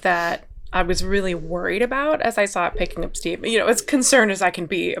things that I was really worried about as I saw it picking up steam, you know, as concerned as I can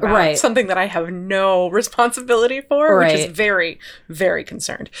be about something that I have no responsibility for, which is very, very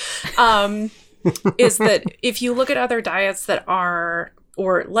concerned, is that if you look at other diets that are,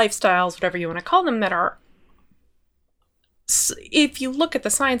 or lifestyles, whatever you want to call them, that are, if you look at the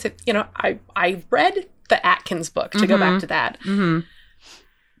science, you know, I read the Atkins book, to go back to that.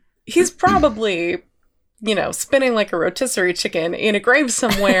 He's probably, you know, spinning like a rotisserie chicken in a grave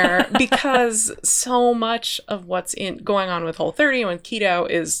somewhere because so much of what's going on with Whole30 and with keto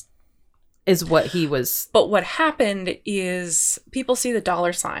is what he was. But what happened is people see the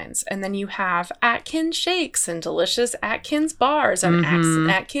dollar signs, and then you have Atkins shakes and delicious Atkins bars and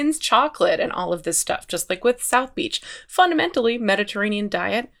Atkins chocolate and all of this stuff, just like with South Beach. Fundamentally, Mediterranean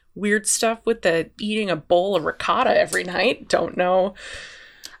diet, weird stuff with the eating a bowl of ricotta every night. Don't know.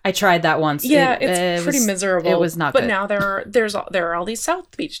 I tried that once. Yeah, it's pretty miserable. It was not good. But good. now there are all these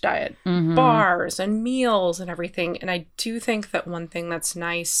South Beach diet bars and meals and everything. And I do think that one thing that's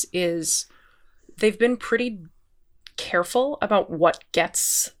nice is they've been pretty careful about what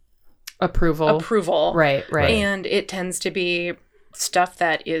gets approval. Right. And it tends to be stuff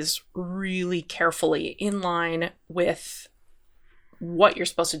that is really carefully in line with what you're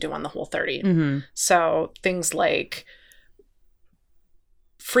supposed to do on the Whole30. So things like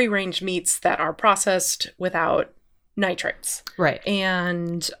free-range meats that are processed without nitrates. Right.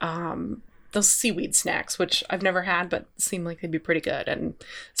 And those seaweed snacks, which I've never had, but seem like they'd be pretty good. And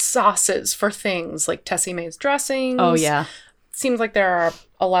sauces for things like Tessie Mae's dressings. Oh, yeah. Seems like there are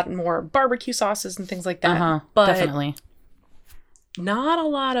a lot more barbecue sauces and things like that. But definitely. Not a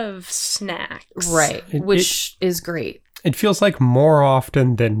lot of snacks. Right. Which is great. It feels like more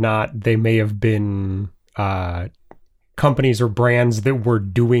often than not, they may have been companies or brands that were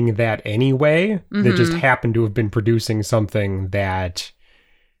doing that anyway, that just happened to have been producing something that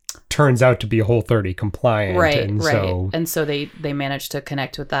turns out to be Whole30 compliant. And so they managed to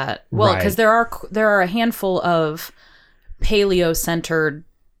connect with that. Well, because there are a handful of paleo-centered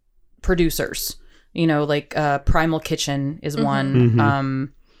producers. You know, like Primal Kitchen is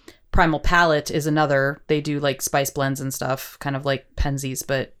one. Primal Palette is another. They do like spice blends and stuff, kind of like Penzeys,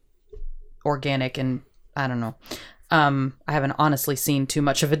 but organic, and I don't know. I haven't honestly seen too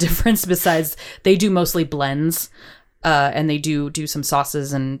much of a difference besides they do mostly blends, and they do some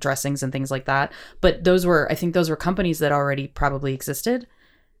sauces and dressings and things like that. But I think those were companies that already probably existed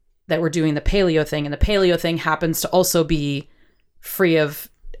that were doing the paleo thing. And the paleo thing happens to also be free of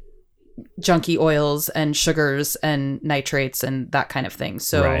junky oils and sugars and nitrates and that kind of thing.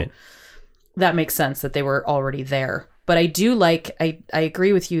 So that makes sense that they were already there. But I do I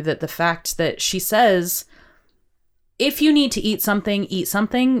agree with you that the fact that she says, if you need to eat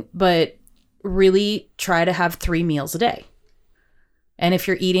something, but really try to have 3 meals a day. And if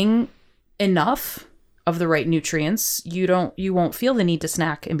you're eating enough of the right nutrients, you won't feel the need to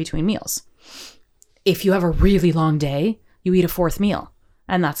snack in between meals. If you have a really long day, you eat a 4th meal,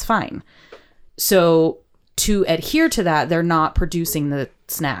 and that's fine. So to adhere to that, they're not producing the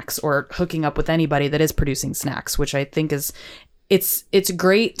snacks or hooking up with anybody that is producing snacks, which I think is, it's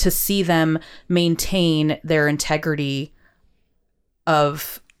great to see them maintain their integrity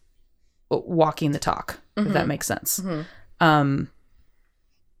of walking the talk, if that makes sense.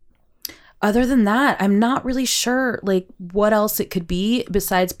 Other than that, I'm not really sure like what else it could be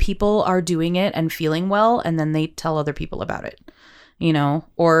besides people are doing it and feeling well, and then they tell other people about it,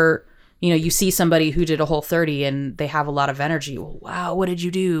 or you see somebody who did a Whole30 and they have a lot of energy. Well, wow, what did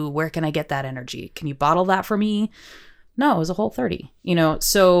you do? Where can I get that energy? Can you bottle that for me? No, it was a Whole30,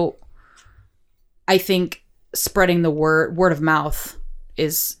 So I think spreading the word of mouth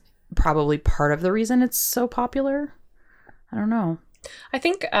is probably part of the reason it's so popular. I don't know. I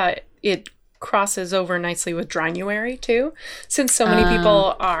think it crosses over nicely with Drynuary too, since so many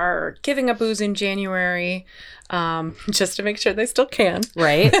people are giving up booze in January, just to make sure they still can.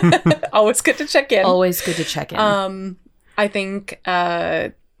 Right. Always good to check in. Always good to check in. I think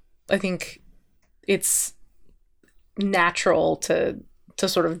it's natural to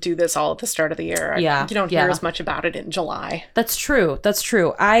sort of do this all at the start of the year. Yeah. You don't hear as much about it in July. That's true.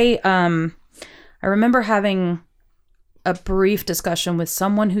 I remember having a brief discussion with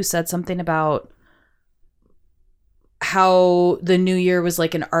someone who said something about how the new year was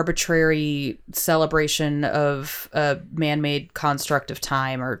like an arbitrary celebration of a man-made construct of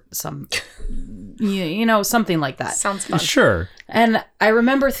time or something like that. Sounds fun. Sure. And I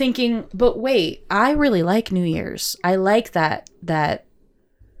remember thinking, but wait, I really like New Year's. I like that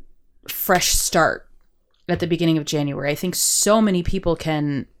fresh start at the beginning of January. I think so many people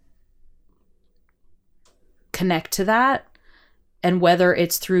can connect to that, and whether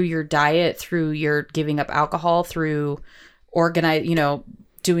it's through your diet, through your giving up alcohol, through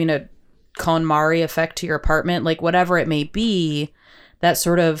doing a KonMari effect to your apartment, like whatever it may be, that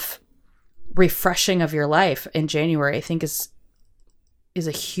sort of refreshing of your life in January, I think is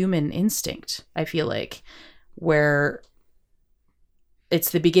a human instinct. I feel like, where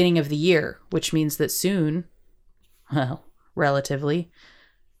it's the beginning of the year, which means that soon, well, relatively,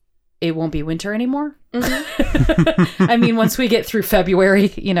 it won't be winter anymore. Mm-hmm. I mean, once we get through February,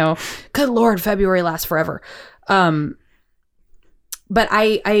 good Lord, February lasts forever. But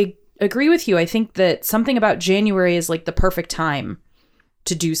I agree with you. I think that something about January is like the perfect time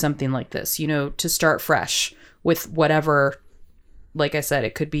to do something like this, to start fresh with whatever, like I said,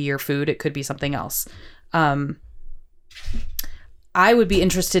 it could be your food, it could be something else. I would be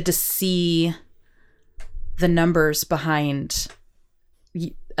interested to see the numbers behind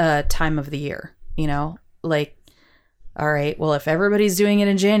time of the year, like, all right, well, if everybody's doing it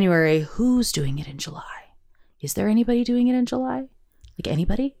in January, who's doing it in July? Is there anybody doing it in July? Like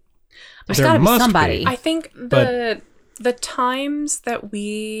anybody? There's got to be somebody. I think the times that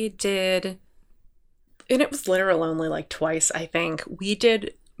we did, and it was literal only like twice, I think, we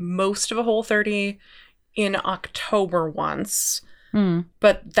did most of a Whole30 in October once.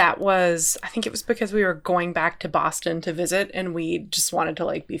 But that was, I think it was because we were going back to Boston to visit, and we just wanted to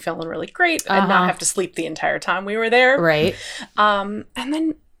like be feeling really great and not have to sleep the entire time we were there. Right. And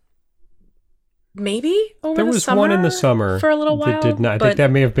then maybe over there was summer one in the summer for a little while. That did not. I think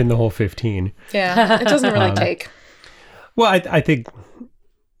that may have been the whole 15. Yeah, it doesn't really take. Well, I think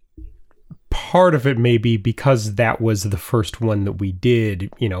part of it may be because that was the first one that we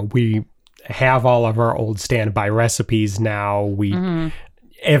did. We have all of our old standby recipes now.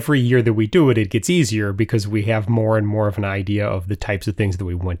 Every year that we do it, it gets easier because we have more and more of an idea of the types of things that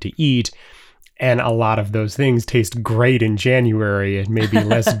we want to eat. And a lot of those things taste great in January and maybe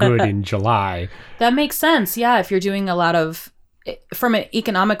less good in July. That makes sense. Yeah. If you're doing a lot of, from an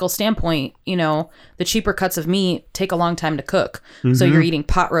economical standpoint, the cheaper cuts of meat take a long time to cook. Mm-hmm. So you're eating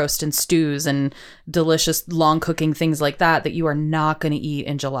pot roast and stews and delicious long cooking things like that you are not going to eat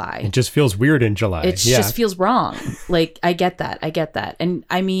in July. It just feels weird in July. It just feels wrong. Like, I get that. And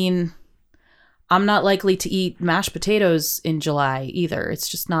I mean, I'm not likely to eat mashed potatoes in July either. It's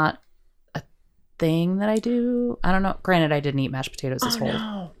just not a thing that I do. I don't know. Granted, I didn't eat mashed potatoes this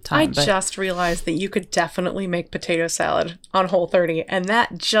whole time. Just realized that you could definitely make potato salad on Whole30, and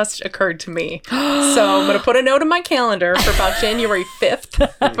that just occurred to me. So I'm going to put a note in my calendar for about January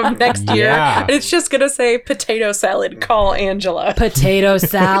 5th of next year. And it's just going to say potato salad, call Angela. Potato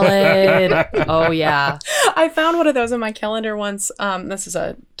salad. Oh, yeah. I found one of those in my calendar once. This is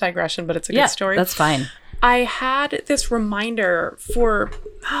a digression, but it's a good story. That's fine. I had this reminder for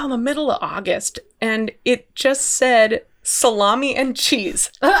the middle of August, and it just said salami and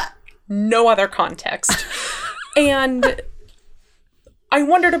cheese. No other context. And I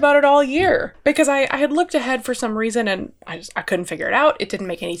wondered about it all year because I had looked ahead for some reason and I couldn't figure it out. It didn't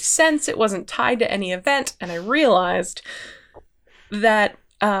make any sense. It wasn't tied to any event. And I realized that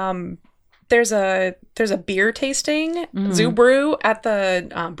there's a beer tasting, Zoo Brew, at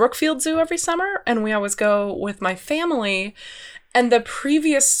the Brookfield Zoo every summer. And we always go with my family. And the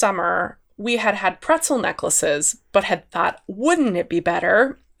previous summer, we had pretzel necklaces, but had thought, wouldn't it be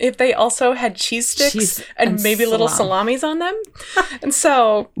better if they also had cheese sticks and maybe little salamis on them? And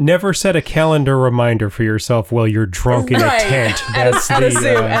so... Never set a calendar reminder for yourself while you're drunk in a tent. That's at a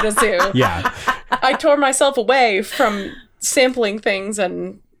zoo. Yeah. I tore myself away from sampling things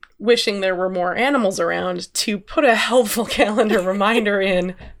and wishing there were more animals around to put a helpful calendar reminder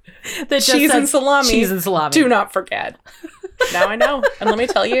in. Cheese and salami. Cheese and salami. Do not forget. Now I know. And let me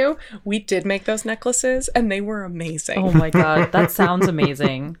tell you, we did make those necklaces and they were amazing. Oh my God. That sounds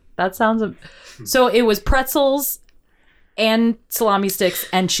amazing. So it was pretzels and salami sticks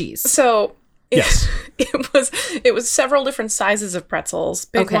and cheese. So yes, it was several different sizes of pretzels,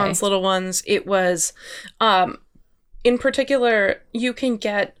 big ones, little ones. It was, in particular, you can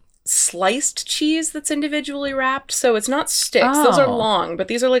get sliced cheese that's individually wrapped. So it's not sticks. Those are long, but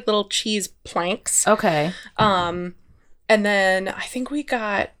these are like little cheese planks. Okay. And then I think we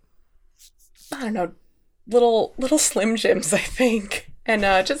got, I don't know, little Slim Jims, I think. And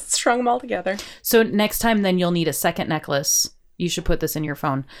just strung them all together. So next time then you'll need a second necklace. You should put this in your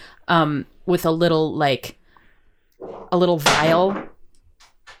phone. With a little vial.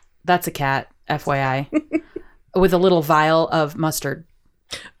 That's a cat, FYI. With a little vial of mustard.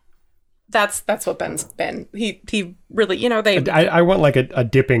 That's what Ben's been. He really, I want like a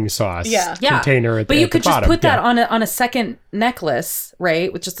dipping sauce container at the bottom. But you could just put that on a second necklace,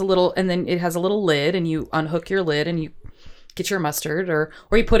 right? With just a little, and then it has a little lid, and you unhook your lid and you get your mustard, or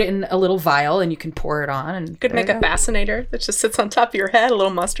you put it in a little vial and you can pour it on. And you could make a fascinator that just sits on top of your head, a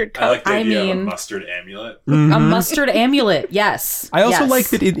little mustard cup. I like the idea of a mustard amulet. A mustard amulet, yes. I also like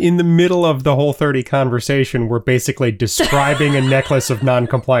that in the middle of the Whole30 conversation, we're basically describing a necklace of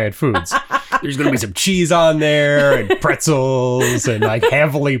non-compliant foods. There's going to be some cheese on there and pretzels and like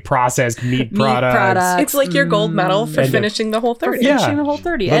heavily processed meat products. It's like your gold medal for finishing the Whole30. Finishing the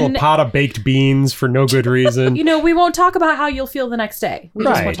Whole30. Little pot of baked beans for no good reason. We won't talk about how you'll feel the next day. We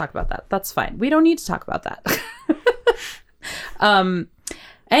just won't talk about that. That's fine. We don't need to talk about that.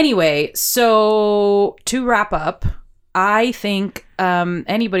 Anyway, so to wrap up, I think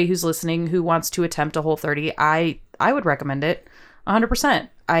anybody who's listening who wants to attempt a Whole30, I would recommend it 100%.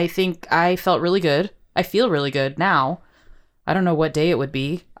 I think I felt really good. I feel really good now. I don't know what day it would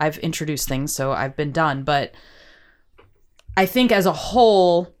be. I've introduced things, so I've been done. But I think as a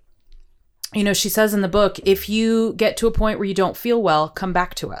whole, she says in the book, if you get to a point where you don't feel well, come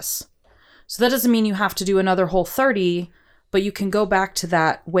back to us. So that doesn't mean you have to do another Whole30, but you can go back to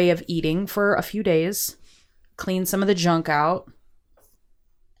that way of eating for a few days, clean some of the junk out,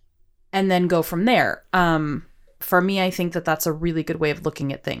 and then go from there. For me, I think that that's a really good way of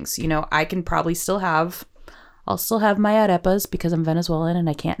looking at things. I can probably I'll still have my arepas because I'm Venezuelan and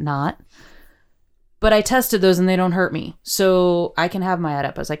I can't not. But I tested those and they don't hurt me. So I can have my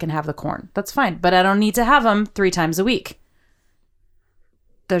arepas. I can have the corn. That's fine. But I don't need to have them 3 times a week.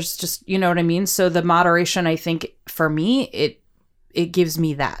 There's just, you know what I mean? So the moderation, I think, for me, it gives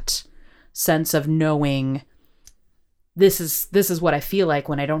me that sense of knowing this is what I feel like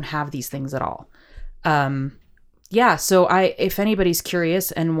when I don't have these things at all. So if anybody's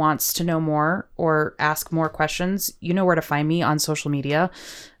curious and wants to know more or ask more questions, you know where to find me on social media,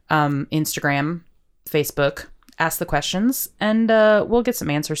 Instagram, Facebook. Ask the questions and we'll get some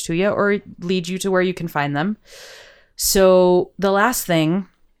answers to you or lead you to where you can find them. So the last thing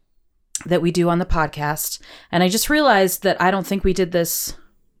that we do on the podcast, and I just realized that I don't think we did this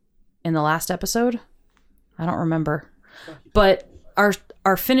in the last episode. I don't remember. But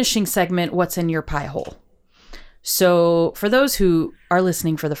our finishing segment, What's in Your Pie Hole? So for those who are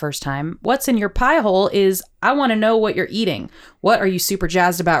listening for the first time, what's in your pie hole is I want to know what you're eating. What are you super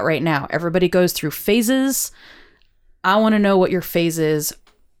jazzed about right now? Everybody goes through phases. I want to know what your phase is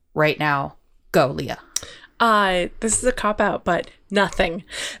right now. Go, Leah. This is a cop-out, but nothing.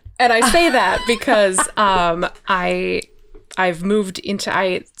 And I say that because I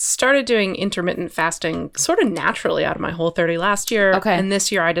I started doing intermittent fasting sort of naturally out of my Whole30 last year. Okay. And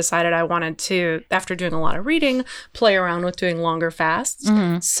this year I decided I wanted to, after doing a lot of reading, play around with doing longer fasts.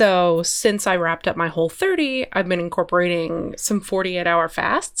 So since I wrapped up my Whole30, I've been incorporating some 48-hour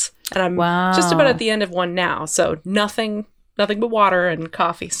fasts. And I'm just about at the end of one now. So nothing but water and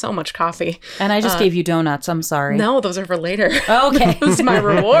coffee. So much coffee. And I just gave you donuts. I'm sorry. No, those are for later. Okay. This is my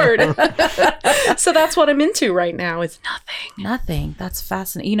reward. So that's what I'm into right now is nothing. Nothing. That's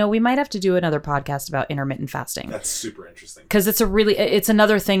fascinating. You know, we might have to do another podcast about intermittent fasting. That's super interesting. Because it's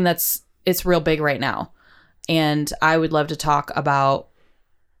another thing it's real big right now. And I would love to talk about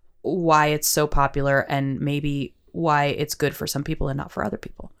why it's so popular and maybe why it's good for some people and not for other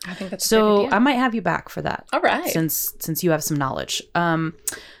people. I think that's so. a good idea. I might have you back for that. All right. Since you have some knowledge.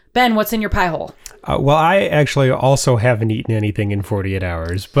 Ben, what's in your pie hole? Well, I actually also haven't eaten anything in 48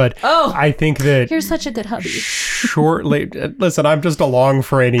 hours, but I think that You're such a good hubby. shortly. Listen, I'm just along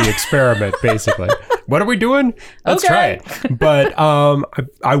for any experiment, basically. What are we doing? Let's try it. But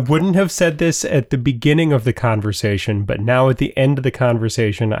I wouldn't have said this at the beginning of the conversation, but now at the end of the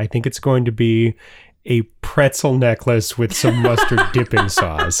conversation, I think it's going to be a pretzel necklace with some mustard dipping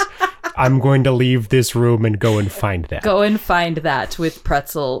sauce. I'm going to leave this room and go and find that. Go and find that with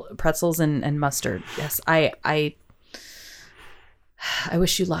pretzels and mustard. Yes, I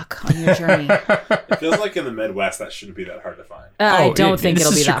wish you luck on your journey. It feels like in the Midwest that shouldn't be that hard to find. I don't think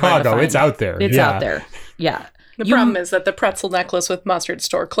it'll be that hard to find. It's out there. It's out there. Yeah. The problem is that the pretzel necklace with mustard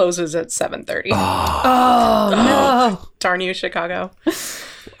store closes at 7:30. Oh, no. Darn you, Chicago.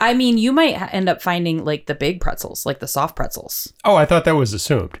 I mean, you might end up finding like the big pretzels, like the soft pretzels. Oh, I thought that was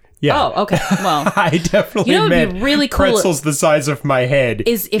assumed. Yeah. Oh, okay. Well, I definitely it'd meant be really cool pretzels the size of my head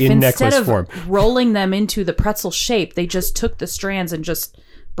is if in instead necklace of form. rolling them into the pretzel shape, they just took the strands and just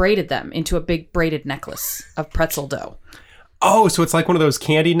braided them into a big braided necklace of pretzel dough. Oh, so it's like one of those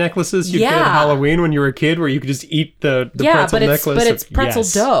candy necklaces you get at Halloween when you were a kid where you could just eat the pretzel necklace. But it's pretzel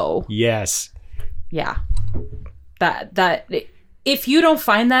dough. Yes. Yeah. That if you don't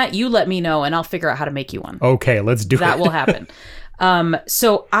find that, you let me know and I'll figure out how to make you one. Okay, let's do it. That will happen.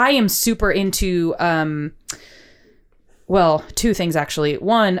 So I am super into, two things actually.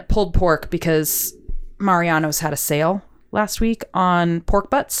 One, pulled pork because Mariano's had a sale last week on pork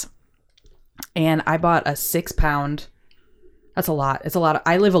butts. And I bought a 6-pound. That's a lot. It's a lot.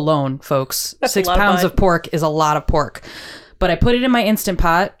 I live alone, folks. That's 6 pounds of pork is a lot of pork. But I put it in my Instant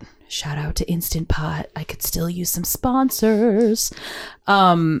Pot. Shout out to Instant Pot. I could still use some sponsors.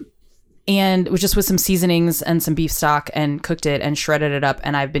 And it was just with some seasonings and some beef stock and cooked it and shredded it up.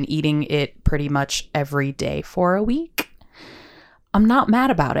 And I've been eating it pretty much every day for a week. I'm not mad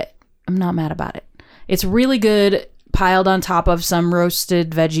about it. It's really good piled on top of some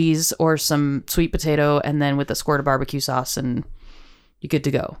roasted veggies or some sweet potato and then with a squirt of barbecue sauce and you're good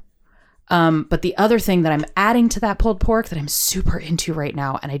to go. But the other thing that I'm adding to that pulled pork that I'm super into right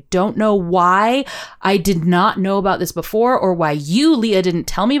now, and I don't know why I did not know about this before or why you, Leah, didn't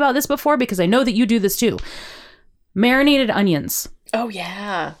tell me about this before, because I know that you do this too. Marinated onions. Oh,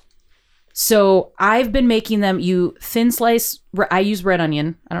 yeah. So I've been making them, you thin slice, I use red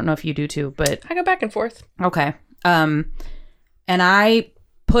onion. I don't know if you do too, but. I go back and forth. Okay. And I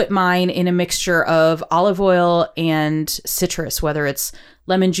put mine in a mixture of olive oil and citrus, whether it's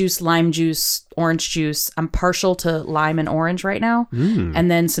lemon juice, lime juice, orange juice. I'm partial to lime and orange right now. And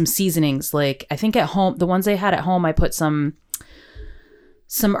then some seasonings. Like I think at home, the ones I had at home, I put some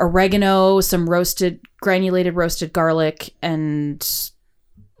oregano, some granulated roasted garlic, and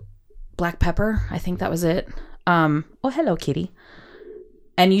black pepper. I think that was it. Oh, hello, kitty.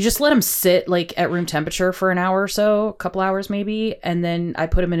 And you just let them sit like at room temperature for an hour or so, a couple hours maybe. And then I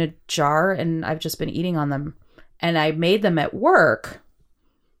put them in a jar and I've just been eating on them. And I made them at work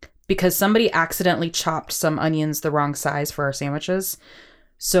because somebody accidentally chopped some onions the wrong size for our sandwiches.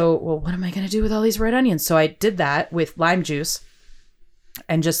 So, well, what am I going to do with all these red onions? So I did that with lime juice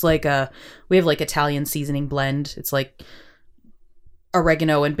and just like we have like Italian seasoning blend. It's like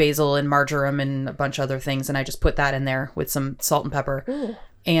oregano and basil and marjoram and a bunch of other things. And I just put that in there with some salt and pepper. Ooh.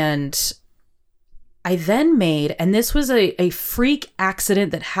 And I then made, and this was a freak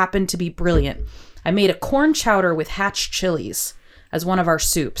accident that happened to be brilliant. I made a corn chowder with Hatch chilies as one of our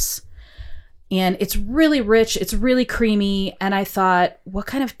soups. And it's really rich. It's really creamy. And I thought, what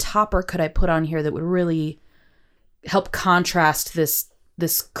kind of topper could I put on here that would really help contrast this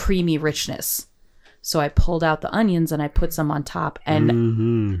creamy richness? So I pulled out the onions and I put some on top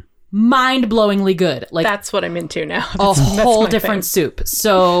and mind-blowingly good. Like that's what I'm into now. That's whole different soup.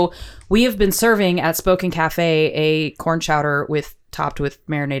 So we have been serving at Spoken Cafe a corn chowder with topped with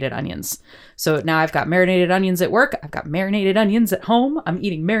marinated onions. So now I've got marinated onions at work. I've got marinated onions at home. I'm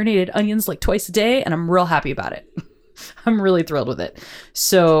eating marinated onions like twice a day, and I'm real happy about it. I'm really thrilled with it.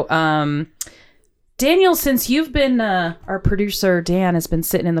 So, Daniel, since you've been our producer, Dan has been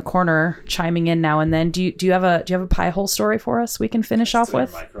sitting in the corner chiming in now and then. Do you have a pie hole story for us we can finish off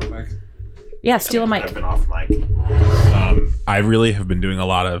with? Yeah, steal a mic. I've been off mic. I really have been doing a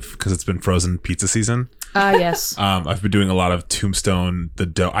lot of, because it's been frozen pizza season. Yes. I've been doing a lot of Tombstone, the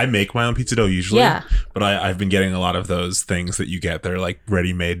dough. I make my own pizza dough usually, but I've been getting a lot of those things that you get. They're like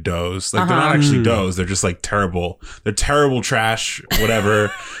ready-made doughs. Like they're not actually doughs. They're just like terrible. They're terrible trash,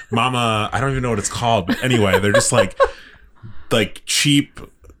 whatever. Mama, I don't even know what it's called. But anyway, they're just like cheap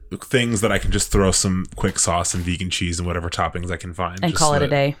things that I can just throw some quick sauce and vegan cheese and whatever toppings I can find. And call it a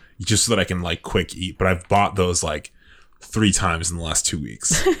day. Just so that I can like quick eat. But I've bought those like 3 times in the last 2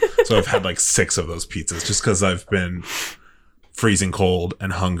 weeks. So I've had like 6 of those pizzas just because I've been freezing cold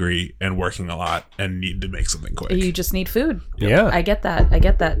and hungry and working a lot and need to make something quick. You just need food. Yeah. I get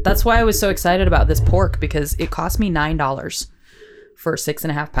that. That's why I was so excited about this pork, because it cost me $9 for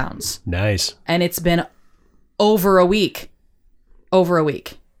 6.5 pounds. Nice. And it's been over a week.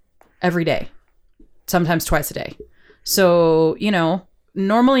 Every day. Sometimes twice a day. So,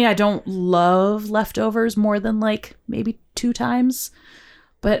 normally I don't love leftovers more than like maybe 2 times.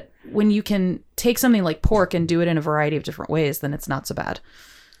 But when you can take something like pork and do it in a variety of different ways, then it's not so bad.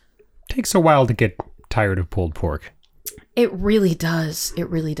 Takes a while to get tired of pulled pork. It really does.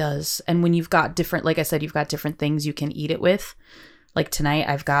 And when you've got different, like I said, you've got different things you can eat it with. Like tonight,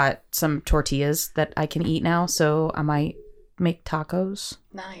 I've got some tortillas that I can eat now. So I might make tacos.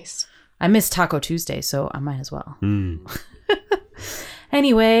 Nice. I missed Taco Tuesday, so I might as well.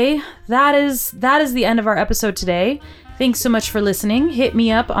 Anyway, that is the end of our episode today. Thanks so much for listening. Hit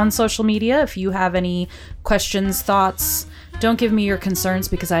me up on social media if you have any questions, thoughts. Don't give me your concerns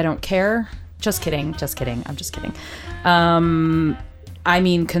because I don't care. Just kidding. I'm just kidding. I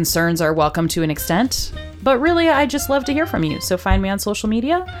mean, concerns are welcome to an extent, but really, I just love to hear from you. So find me on social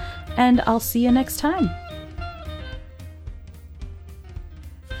media, and I'll see you next time.